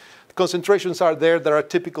 The concentrations are there that are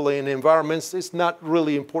typically in environments. It's not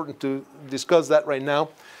really important to discuss that right now.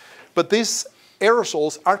 But these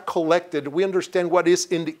aerosols are collected. We understand what is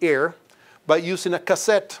in the air by using a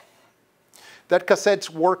cassette. That cassette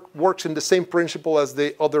works in the same principle as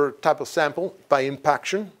the other type of sample, by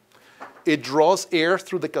impaction. It draws air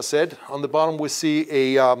through the cassette. On the bottom we see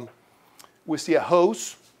a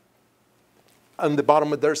hose. On the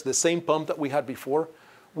bottom there's the same pump that we had before.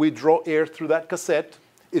 We draw air through that cassette.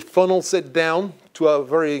 It funnels it down to a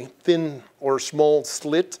very thin or small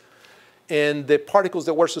slit, and the particles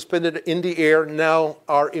that were suspended in the air now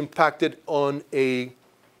are impacted on a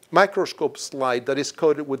microscope slide that is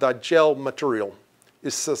coated with a gel material.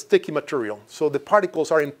 It's a sticky material. So the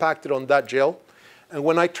particles are impacted on that gel. And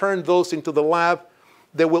when I turn those into the lab,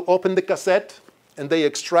 they will open the cassette and they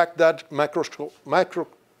extract that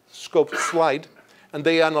microscope slide and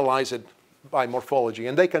they analyze it by morphology.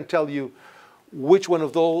 And they can tell you which one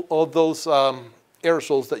of those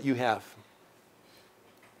aerosols that you have.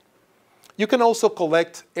 You can also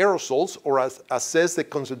collect aerosols or assess the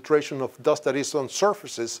concentration of dust that is on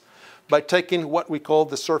surfaces by taking what we call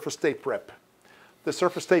the surface state prep. The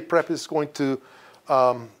surface state prep is going to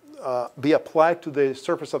be applied to the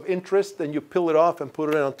surface of interest, then you peel it off and put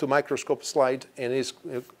it onto microscope slide, and is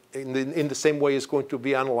in the same way it's going to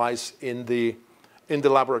be analyzed in the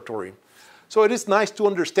laboratory. So it is nice to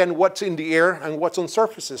understand what's in the air and what's on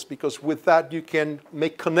surfaces, because with that you can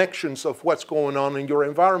make connections of what's going on in your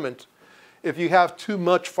environment. If you have too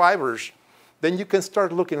much fibers, then you can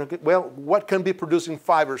start looking at, well, what can be producing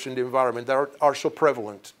fibers in the environment that are so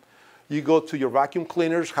prevalent? You go to your vacuum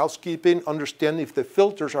cleaners, housekeeping, understand if the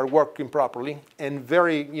filters are working properly, and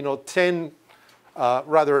 7,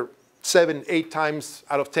 8 times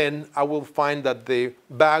out of 10, I will find that the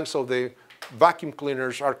bags of the vacuum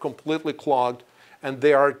cleaners are completely clogged, and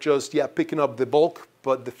they are just, picking up the bulk,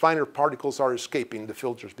 but the finer particles are escaping the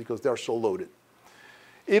filters because they are so loaded.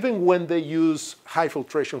 Even when they use high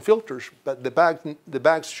filtration filters, but the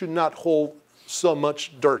bags should not hold so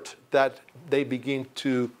much dirt that they begin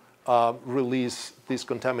to release these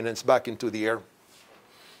contaminants back into the air.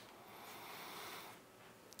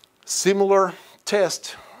 Similar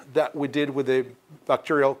test that we did with the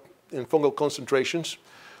bacterial and fungal concentrations.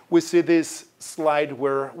 We see this slide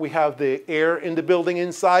where we have the air in the building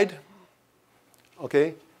inside,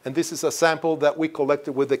 okay? And this is a sample that we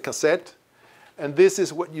collected with the cassette. And this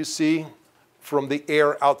is what you see from the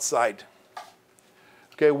air outside.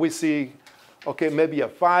 Okay, we see, okay, maybe a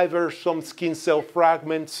fiber, some skin cell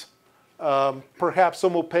fragments, perhaps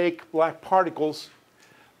some opaque black particles.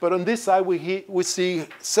 But on this side, we see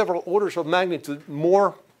several orders of magnitude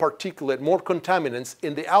more particulate, more contaminants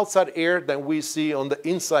in the outside air than we see on the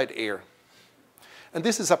inside air. And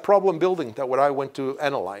this is a problem building that what I went to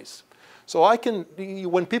analyze. So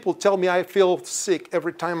when people tell me I feel sick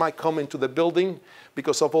every time I come into the building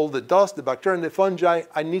because of all the dust, the bacteria and the fungi,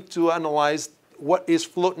 I need to analyze what is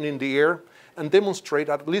floating in the air and demonstrate,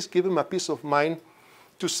 at least give them a peace of mind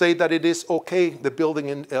to say that it is okay, the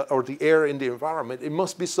building or the air in the environment. It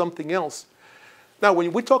must be something else. Now,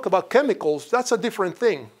 when we talk about chemicals, that's a different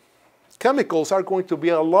thing. Chemicals are going to be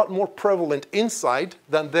a lot more prevalent inside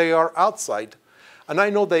than they are outside. And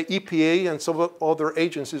I know the EPA and some other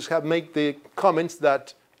agencies have made the comments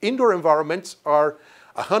that indoor environments are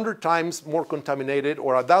 100 times more contaminated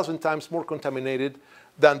or 1,000 times more contaminated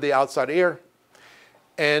than the outside air.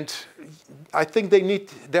 And I think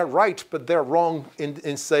they're right, but they're wrong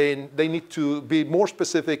in saying they need to be more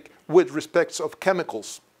specific with respect of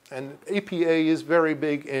chemicals. And EPA is very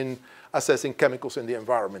big in assessing chemicals in the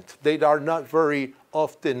environment. They are not very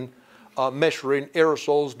often measuring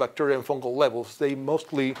aerosols, bacteria, and fungal levels. They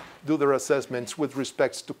mostly do their assessments with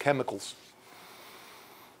respect to chemicals.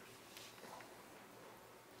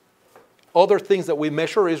 Other things that we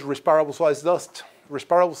measure is respirable sized dust.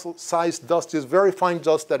 Respirable sized dust is very fine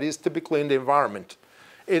dust that is typically in the environment,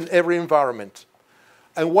 in every environment.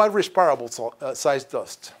 And why respirable sized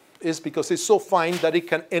dust? Is because it's so fine that it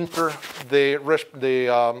can enter the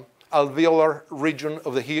alveolar region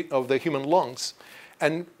of the human lungs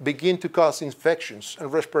and begin to cause infections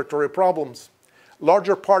and respiratory problems.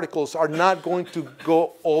 Larger particles are not going to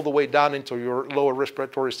go all the way down into your lower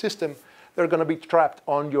respiratory system. They're going to be trapped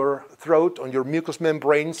on your throat, on your mucous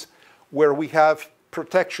membranes, where we have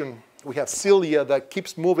protection. We have cilia that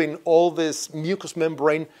keeps moving all this mucous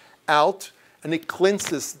membrane out, and it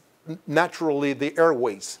cleanses naturally the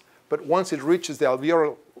airways. but once it reaches the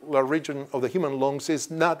alveolar region of the human lungs, it's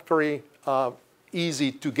not very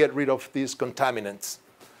easy to get rid of these contaminants.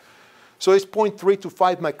 So it's 0.3 to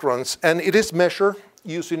 5 microns, and it is measured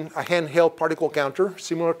using a handheld particle counter,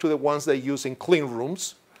 similar to the ones they use in clean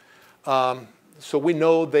rooms. So we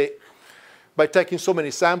know that by taking so many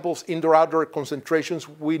samples, indoor, outdoor concentrations,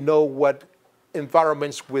 we know what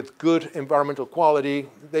environments with good environmental quality,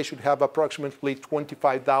 they should have approximately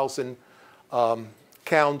 25,000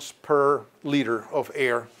 counts per liter of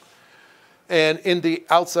air. And in the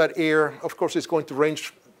outside air, of course, it's going to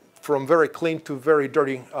range from very clean to very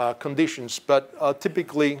dirty conditions, but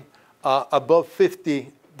typically above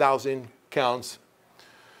 50,000 counts.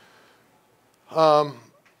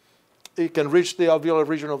 It can reach the alveolar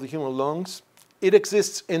region of the human lungs. It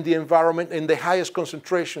exists in the environment in the highest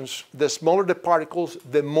concentrations. The smaller the particles,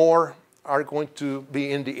 the more are going to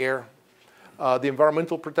be in the air. The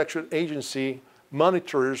Environmental Protection Agency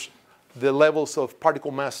monitors the levels of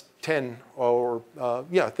particle mass 10, or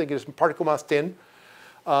I think it's particle mass 10,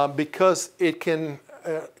 because it can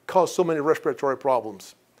cause so many respiratory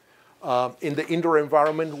problems. In the indoor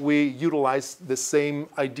environment, we utilize the same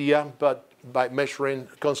idea, but by measuring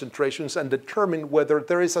concentrations and determine whether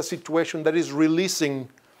there is a situation that is releasing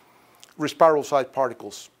respirable side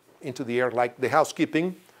particles into the air, like the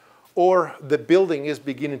housekeeping, or the building is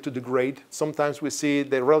beginning to degrade. Sometimes we see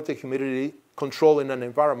the relative humidity control in an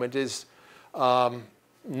environment is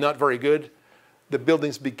not very good. The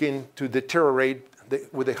buildings begin to deteriorate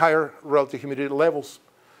with the higher relative humidity levels.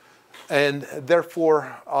 And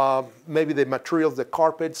therefore, maybe the materials, the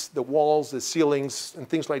carpets, the walls, the ceilings, and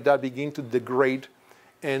things like that begin to degrade.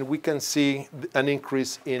 And we can see an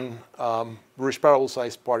increase in respirable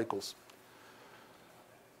sized particles.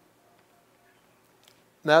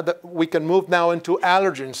 Now that we can move now into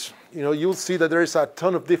allergens. You know, you'll see that there is a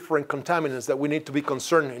ton of different contaminants that we need to be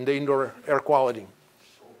concerned in the indoor air quality.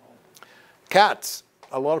 Cats.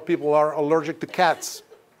 A lot of people are allergic to cats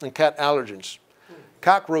and cat allergens.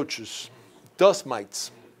 Cockroaches, dust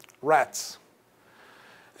mites, rats.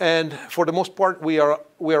 And for the most part, we are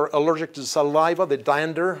allergic to saliva, the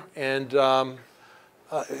dander, and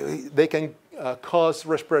they can cause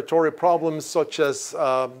respiratory problems such as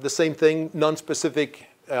the same thing, non-specific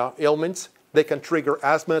ailments. They can trigger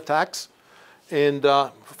asthma attacks. And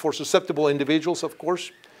for susceptible individuals, of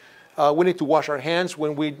course, we need to wash our hands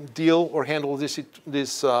when we deal or handle these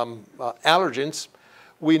allergens.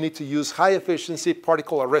 We need to use high-efficiency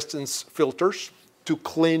particle arrestance filters to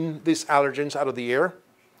clean these allergens out of the air.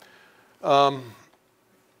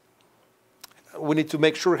 We need to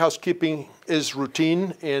make sure housekeeping is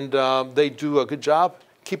routine and they do a good job.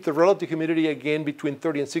 Keep the relative humidity, again, between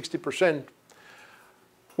 30 and 60%.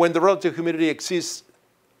 When the relative humidity exceeds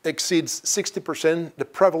 60%, the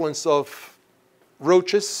prevalence of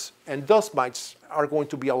roaches and dust mites are going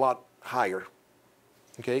to be a lot higher.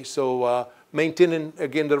 Okay, so maintaining,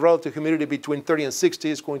 again, the relative humidity between 30 and 60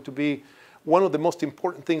 is going to be one of the most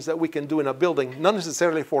important things that we can do in a building, not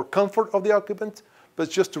necessarily for comfort of the occupant, but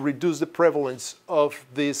just to reduce the prevalence of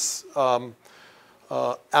these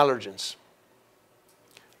allergens.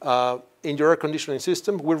 In your air conditioning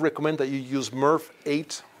system, we recommend that you use MERV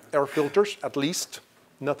 8 air filters, at least,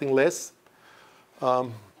 nothing less.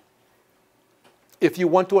 If you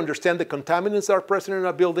want to understand the contaminants that are present in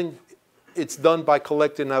a building, it's done by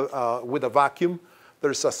collecting with a vacuum.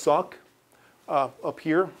 There's a sock up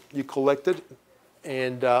here. You collect it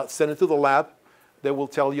and send it to the lab. They will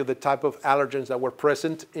tell you the type of allergens that were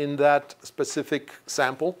present in that specific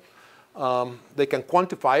sample. They can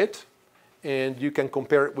quantify it, and you can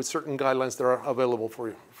compare it with certain guidelines that are available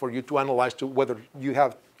for you to analyze to whether you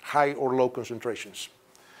have high or low concentrations.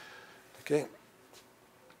 Okay.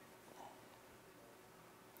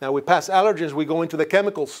 Now we pass allergens, we go into the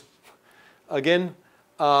chemicals. Again,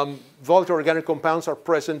 volatile organic compounds are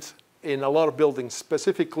present in a lot of buildings.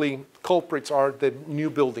 Specifically, culprits are the new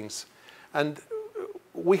buildings. And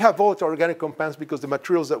we have volatile organic compounds because the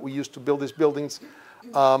materials that we use to build these buildings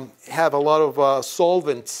have a lot of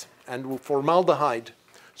solvents and formaldehyde,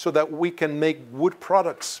 so that we can make wood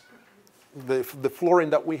products. The flooring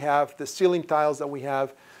that we have, the ceiling tiles that we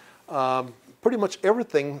have, pretty much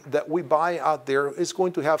everything that we buy out there is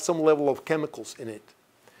going to have some level of chemicals in it.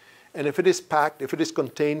 And if it is packed, if it is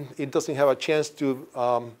contained, it doesn't have a chance to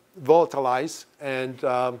volatilize, and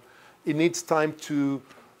it needs time to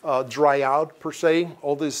dry out, per se.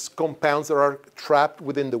 All these compounds that are trapped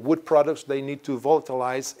within the wood products, they need to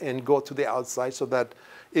volatilize and go to the outside so that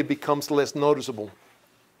it becomes less noticeable.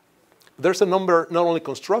 There's a number, not only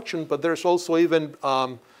construction, but there's also even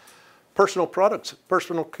personal products,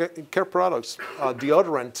 personal care products,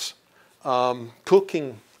 deodorants,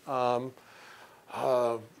 cooking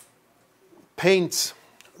paints,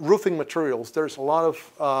 roofing materials. There's a lot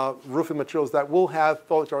of roofing materials that will have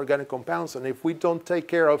volatile organic compounds, and if we don't take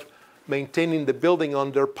care of maintaining the building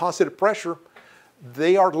under positive pressure,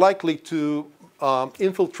 they are likely to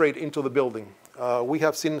infiltrate into the building. We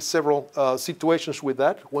have seen several situations with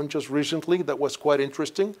that, one just recently that was quite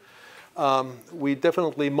interesting. We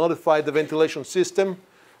definitely modified the ventilation system.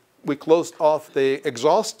 We closed off the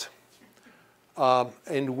exhaust,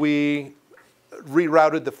 and we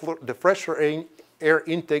rerouted the fresher air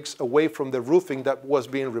intakes away from the roofing that was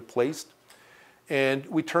being replaced, and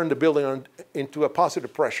we turned the building into a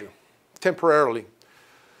positive pressure temporarily.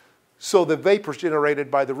 So the vapors generated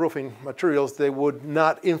by the roofing materials, they would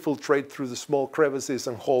not infiltrate through the small crevices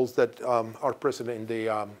and holes that are present in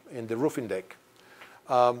the roofing deck.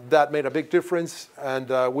 That made a big difference, and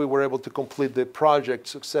we were able to complete the project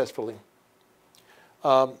successfully.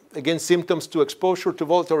 Again, symptoms to exposure to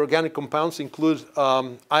volatile organic compounds include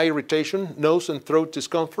eye irritation, nose and throat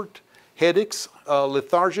discomfort, headaches,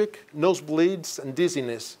 lethargic, nosebleeds, and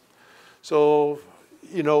dizziness. So,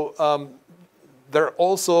 you know, there are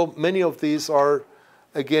also, many of these are,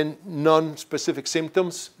 again, non-specific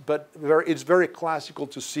symptoms, but it's very classical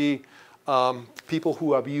to see people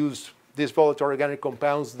who have used these volatile organic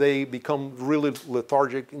compounds, they become really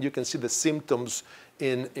lethargic, and you can see the symptoms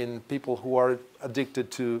in people who are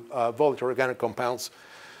addicted to volatile organic compounds.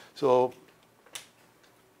 So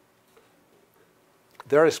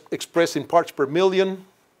they're expressed in parts per million.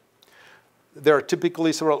 They are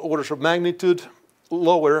typically several orders of magnitude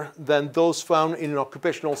lower than those found in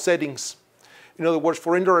occupational settings. In other words,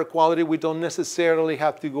 for indoor air quality, we don't necessarily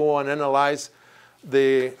have to go and analyze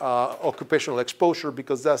the occupational exposure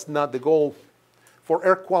because that's not the goal. For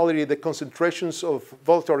air quality, the concentrations of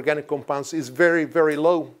volatile organic compounds is very, very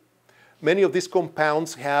low. Many of these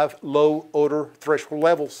compounds have low odor threshold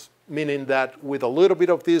levels, meaning that with a little bit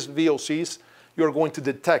of these VOCs, you're going to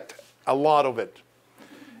detect a lot of it.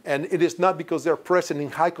 And it is not because they're present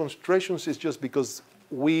in high concentrations, it's just because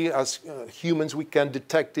we as humans, we can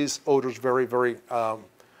detect these odors very, very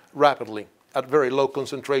rapidly at very low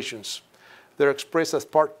concentrations. They're expressed as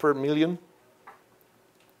part per million.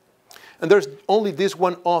 And there's only this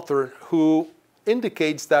one author who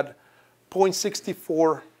indicates that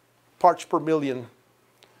 0.64 parts per million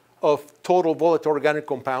of total volatile organic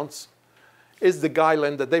compounds is the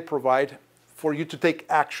guideline that they provide for you to take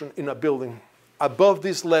action in a building. Above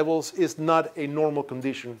these levels is not a normal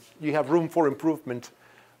condition. You have room for improvement.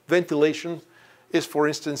 Ventilation is, for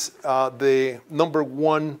instance, the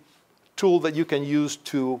 #1 tool that you can use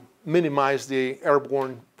to minimize the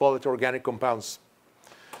airborne volatile organic compounds.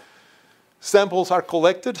 Samples are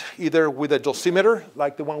collected either with a dosimeter,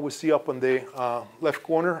 like the one we see up on the left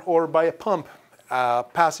corner, or by a pump,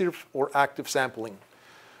 passive or active sampling.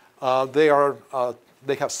 They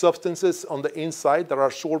have substances on the inside that are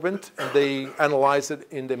sorbent, and they analyze it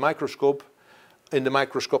in the microscope, in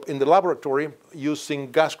the laboratory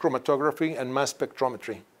using gas chromatography and mass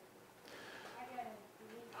spectrometry.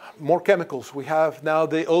 More chemicals. We have now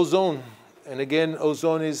the ozone. And again,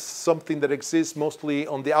 ozone is something that exists mostly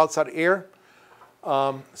on the outside air.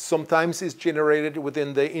 Sometimes it's generated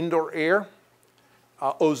within the indoor air.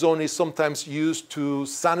 Ozone is sometimes used to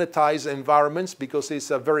sanitize environments because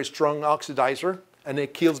it's a very strong oxidizer, and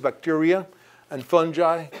it kills bacteria and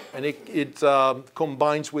fungi, and it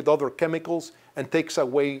combines with other chemicals and takes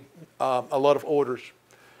away a lot of odors.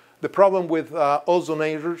 The problem with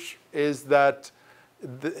ozonators is that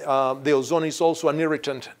the ozone is also an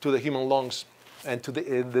irritant to the human lungs and to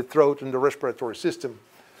the throat and the respiratory system.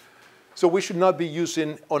 So we should not be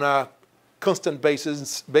using on a constant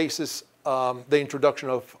basis the introduction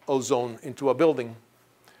of ozone into a building.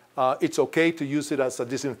 It's okay to use it as a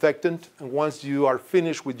disinfectant, and once you are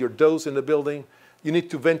finished with your dose in the building, you need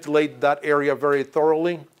to ventilate that area very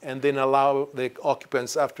thoroughly and then allow the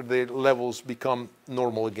occupants after the levels become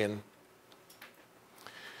normal again.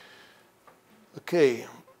 Okay.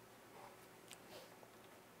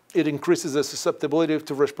 It increases the susceptibility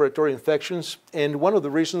to respiratory infections, and one of the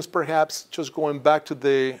reasons, perhaps, just going back to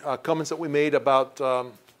the comments that we made about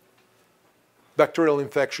bacterial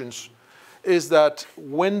infections, is that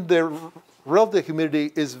when the relative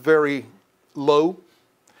humidity is very low,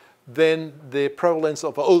 then the prevalence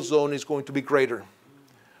of ozone is going to be greater.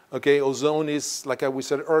 Okay, ozone is, like we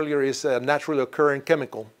said earlier, is a naturally occurring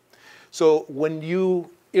chemical. So when you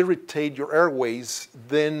irritate your airways,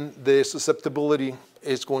 then the susceptibility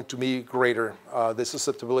is going to be greater. The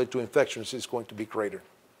susceptibility to infections is going to be greater.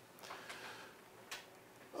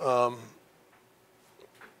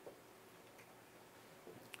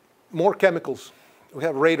 More chemicals. We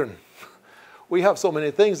have radon. we have so many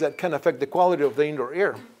things that can affect the quality of the indoor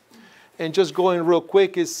air. And just going real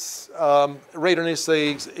quick, radon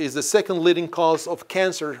is the second leading cause of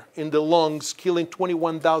cancer in the lungs, killing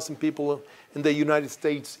 21,000 people in the United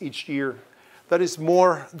States each year. That is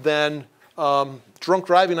more than drunk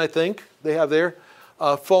driving, I think, they have there,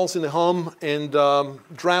 falls in the home, and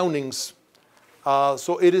drownings.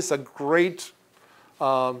 So it is a great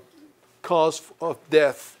cause of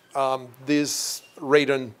death, this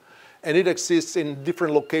radon. And it exists in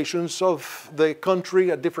different locations of the country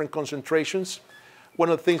at different concentrations. One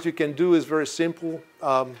of the things you can do is very simple.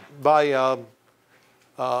 Buy a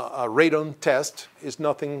radon test. It's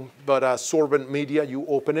nothing but a sorbent media. You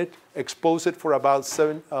open it, expose it for about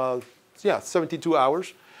 72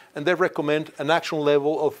 hours, and they recommend an action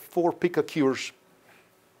level of 4 picocures.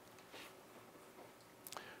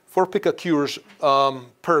 4 picocures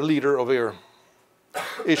per liter of air.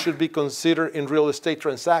 It should be considered in real estate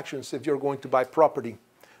transactions if you're going to buy property,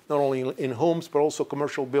 not only in homes, but also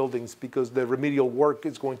commercial buildings, because the remedial work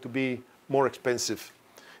is going to be more expensive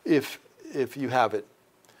if you have it.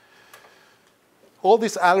 All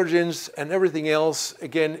these allergens and everything else,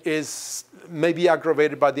 again, is maybe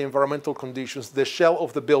aggravated by the environmental conditions, the shell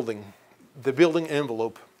of the building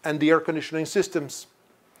envelope, and the air conditioning systems.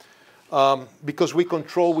 Because we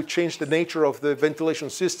change the nature of the ventilation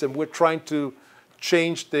system, we're trying to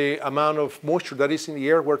change the amount of moisture that is in the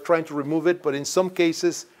air. We're trying to remove it, but in some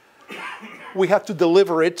cases, we have to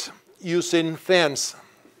deliver it using fans.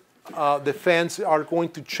 The fans are going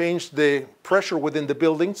to change the pressure within the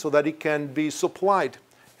building so that it can be supplied.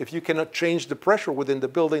 If you cannot change the pressure within the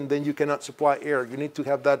building, then you cannot supply air. You need to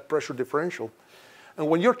have that pressure differential. And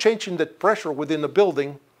when you're changing the pressure within the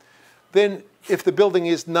building, then if the building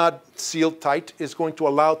is not sealed tight, it's going to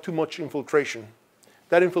allow too much infiltration.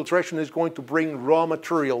 That infiltration is going to bring raw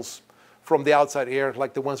materials from the outside air,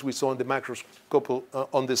 like the ones we saw in the microscope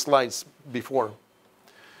on the slides before.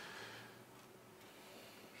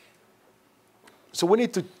 So we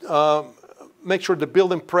need to make sure the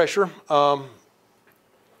building pressure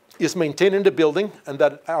is maintained in the building, and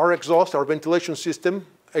that our exhaust, our ventilation system,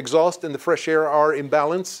 exhaust and the fresh air are in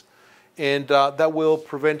balance, and that will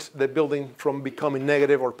prevent the building from becoming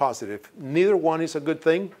negative or positive. Neither one is a good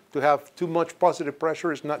thing. To have too much positive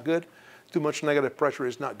pressure is not good. Too much negative pressure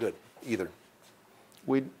is not good either.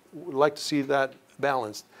 We'd like to see that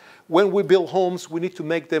balanced. When we build homes, we need to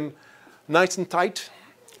make them nice and tight.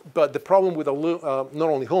 But the problem with not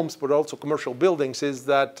only homes, but also commercial buildings is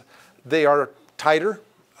that they are tighter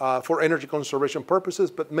for energy conservation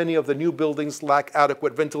purposes, but many of the new buildings lack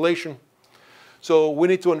adequate ventilation. So we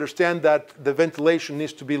need to understand that the ventilation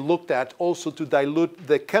needs to be looked at also to dilute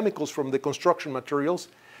the chemicals from the construction materials.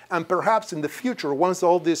 And perhaps in the future, once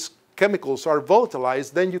all these chemicals are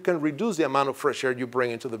volatilized, then you can reduce the amount of fresh air you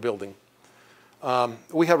bring into the building.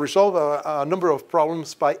 We have resolved a number of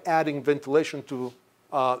problems by adding ventilation to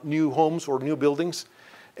new homes or new buildings.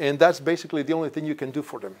 And that's basically the only thing you can do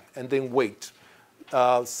for them. And then wait.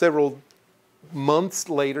 Several months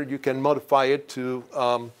later, you can modify it to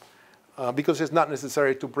because it's not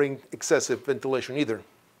necessary to bring excessive ventilation either,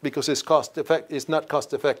 because it's not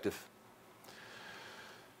cost effective.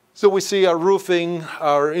 So we see our roofing,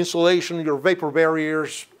 our insulation, your vapor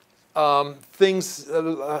barriers, things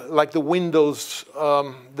like the windows,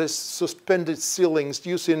 the suspended ceilings,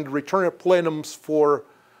 using return plenums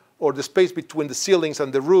or the space between the ceilings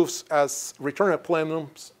and the roofs as return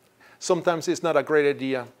plenums. Sometimes it's not a great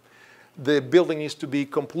idea. The building needs to be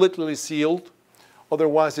completely sealed.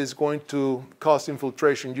 Otherwise, it's going to cause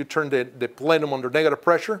infiltration. You turn the plenum under negative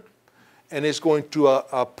pressure, and it's going to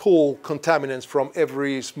pull contaminants from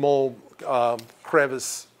every small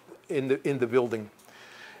crevice in the building.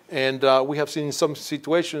 And we have seen some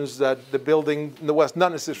situations that the building was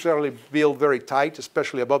not necessarily built very tight,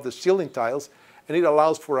 especially above the ceiling tiles, and it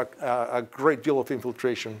allows for a great deal of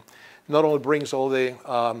infiltration. Not only brings all the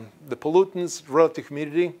pollutants, relative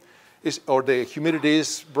humidity, the humidity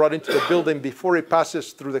is brought into the building before it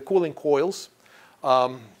passes through the cooling coils,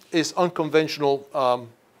 is unconventional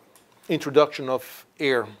introduction of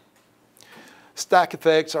air. Stack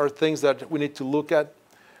effects are things that we need to look at.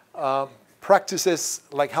 Practices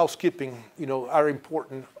like housekeeping, are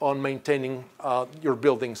important on maintaining your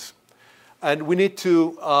buildings. And we need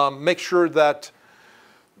to make sure that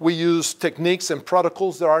we use techniques and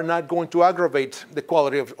protocols that are not going to aggravate the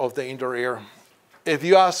quality of the indoor air. If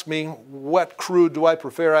you ask me what crew do I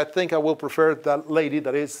prefer, I think I will prefer that lady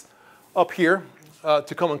that is up here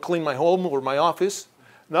to come and clean my home or my office.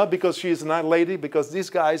 Not because she is a nice lady, because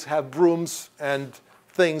these guys have brooms and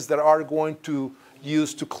things that are going to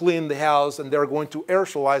use to clean the house, and they're going to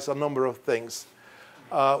aerosolize a number of things.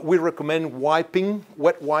 We recommend wiping,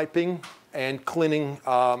 wet wiping, and cleaning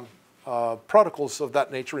protocols of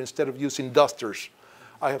that nature instead of using dusters.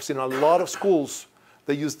 I have seen a lot of schools,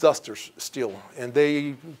 they use dusters still, and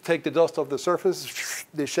they take the dust off the surface,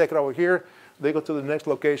 they shake it over here, they go to the next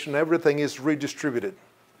location, everything is redistributed.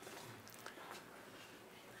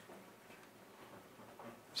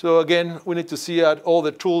 So again, we need to see at all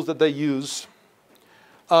the tools that they use.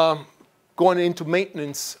 Going into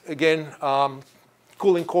maintenance, again,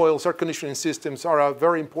 cooling coils, air conditioning systems are a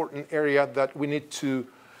very important area that we need to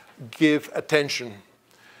give attention.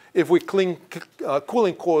 If we clean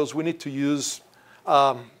cooling coils, we need to use,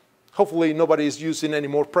 hopefully nobody is using any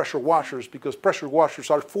more pressure washers, because pressure washers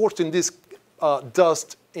are forcing this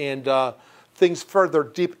dust and things further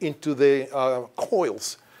deep into the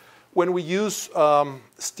coils. When we use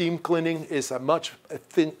steam cleaning, is a much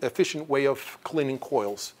efficient way of cleaning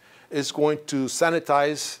coils. It's going to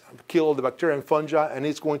sanitize, kill the bacteria and fungi, and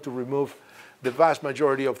it's going to remove the vast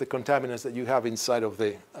majority of the contaminants that you have inside of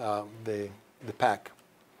the pack.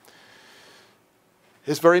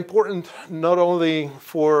 It's very important not only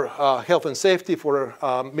for health and safety, for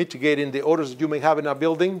mitigating the odors that you may have in a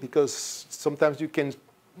building, because sometimes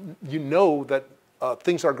you know that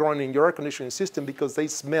things are growing in your air conditioning system because they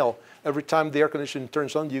smell. Every time the air conditioning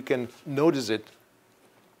turns on, you can notice it.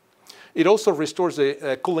 It also restores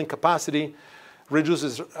the cooling capacity,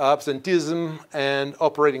 reduces absenteeism and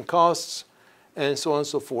operating costs, and so on and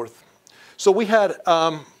so forth. So we had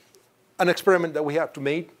an experiment that we had to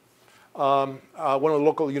make. One of the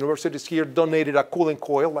local universities here donated a cooling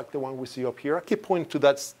coil like the one we see up here. I keep pointing to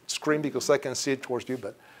that screen because I can see it towards you,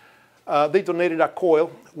 but they donated a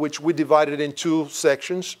coil, which we divided in two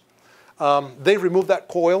sections. They removed that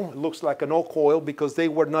coil. It looks like an old coil because they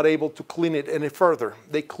were not able to clean it any further.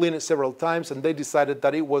 They cleaned it several times, and they decided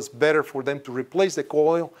that it was better for them to replace the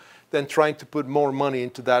coil than trying to put more money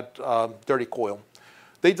into that dirty coil.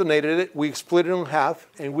 They donated it. We split it in half,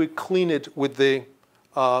 and we cleaned it with the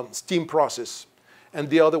steam process. And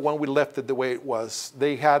the other one, we left it the way it was.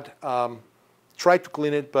 They had tried to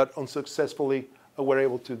clean it, but unsuccessfully were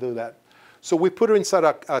able to do that. So we put it inside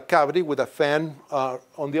a cavity with a fan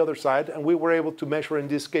on the other side, and we were able to measure, in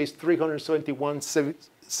this case, 371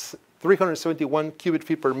 cubic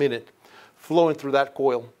feet per minute flowing through that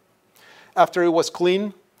coil. After it was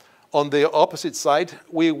cleaned, on the opposite side,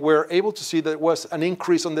 we were able to see that there was an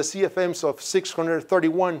increase on the CFMs of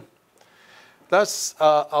 631. That's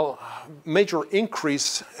a major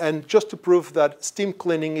increase, and just to prove that steam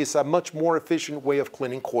cleaning is a much more efficient way of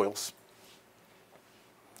cleaning coils.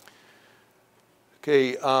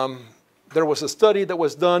 Okay, there was a study that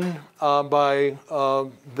was done by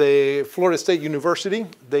the Florida State University.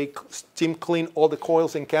 They steam cleaned all the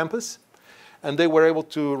coils in campus, and they were able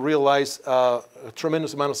to realize a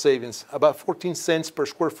tremendous amount of savings. About 14 cents per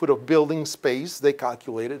square foot of building space, they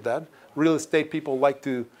calculated that. Real estate people like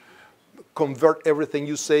to convert everything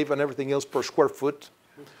you save and everything else per square foot.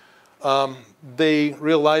 They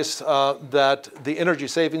realized that the energy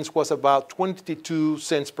savings was about 22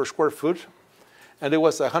 cents per square foot, and it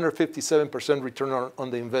was a 157% return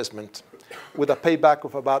on the investment with a payback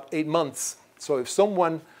of about 8 months. So if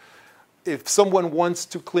someone wants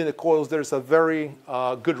to clean the coils, there's a very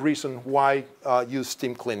good reason why use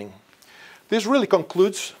steam cleaning. This really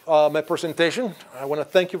concludes my presentation. I want to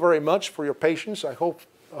thank you very much for your patience.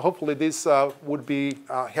 Hopefully this would be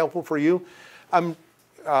helpful for you. I'm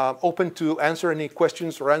open to answer any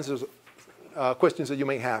questions or questions that you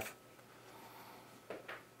may have.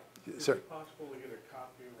 Sir.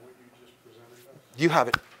 You have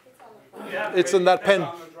it. It's in that pen.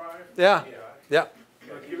 Yeah. Yeah.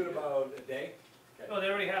 Give it about a day. No, they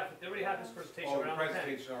already have this presentation Oh, right the on the pen.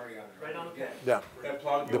 presentation already on there. Right on the pen. Yeah.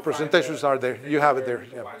 The presentations are there. You have it there.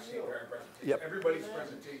 Yeah. Yep. Everybody's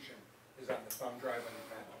presentation is on the thumb drive on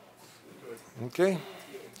the pen. Okay.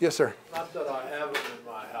 Yes, sir. Not that I have it in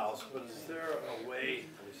my house, but is there a way,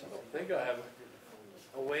 I think I have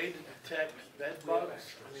a way to detect bed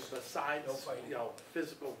bugs besides,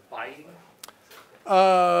 physical biting?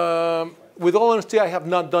 With all honesty, I have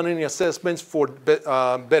not done any assessments for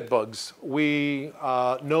bed bugs. We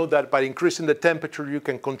know that by increasing the temperature, you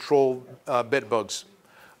can control bed bugs.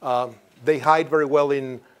 They hide very well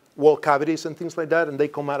in wall cavities and things like that, and they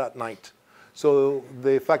come out at night. So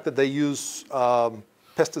the fact that they use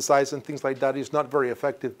pesticides and things like that is not very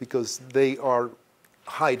effective because they are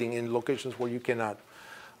hiding in locations where you cannot.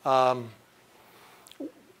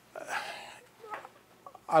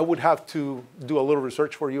 I would have to do a little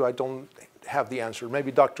research for you. I don't have the answer.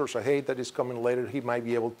 Maybe Dr. Sahid, that is coming later, he might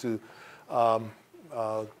be able to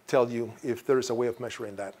tell you if there is a way of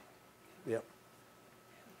measuring that. Yeah.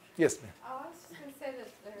 Yes, ma'am. I was just going to say that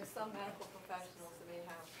some medical professionals that may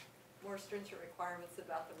have more stringent requirements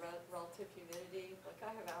about the relative humidity. Like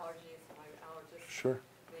I have allergies, my allergist Sure.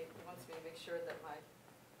 wants me to make sure that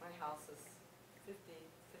my house is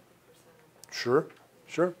 50%. Sure,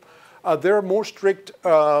 sure. There are more strict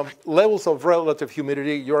levels of relative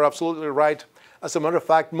humidity. You're absolutely right. As a matter of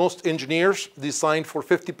fact, most engineers design for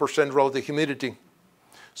 50% relative humidity.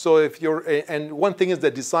 So if you're, and one thing is the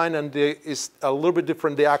design and is a little bit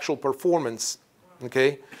different, the actual performance,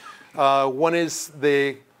 okay? One is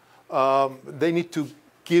they need to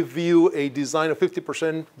give you a design of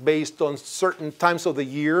 50% based on certain times of the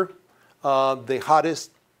year, the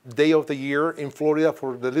hottest day of the year in Florida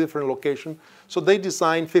for the different location. So they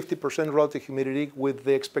design 50% relative humidity with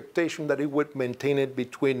the expectation that it would maintain it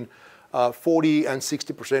between 40 and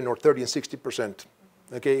 60% or 30 and 60%.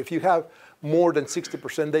 Okay, if you have more than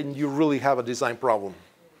 60%, then you really have a design problem.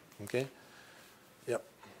 Okay, yep.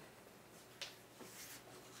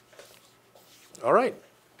 All right.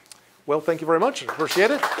 Well, thank you very much.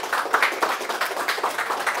 Appreciate it.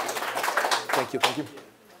 Thank you. Thank you.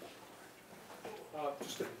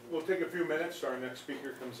 We'll take a few minutes. Our next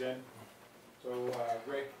speaker comes in. So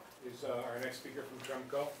Rick is our next speaker from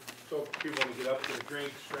Tremco. So if people want to get up, get a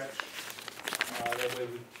drink, stretch. That way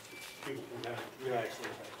people can kind of relax a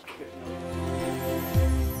little bit.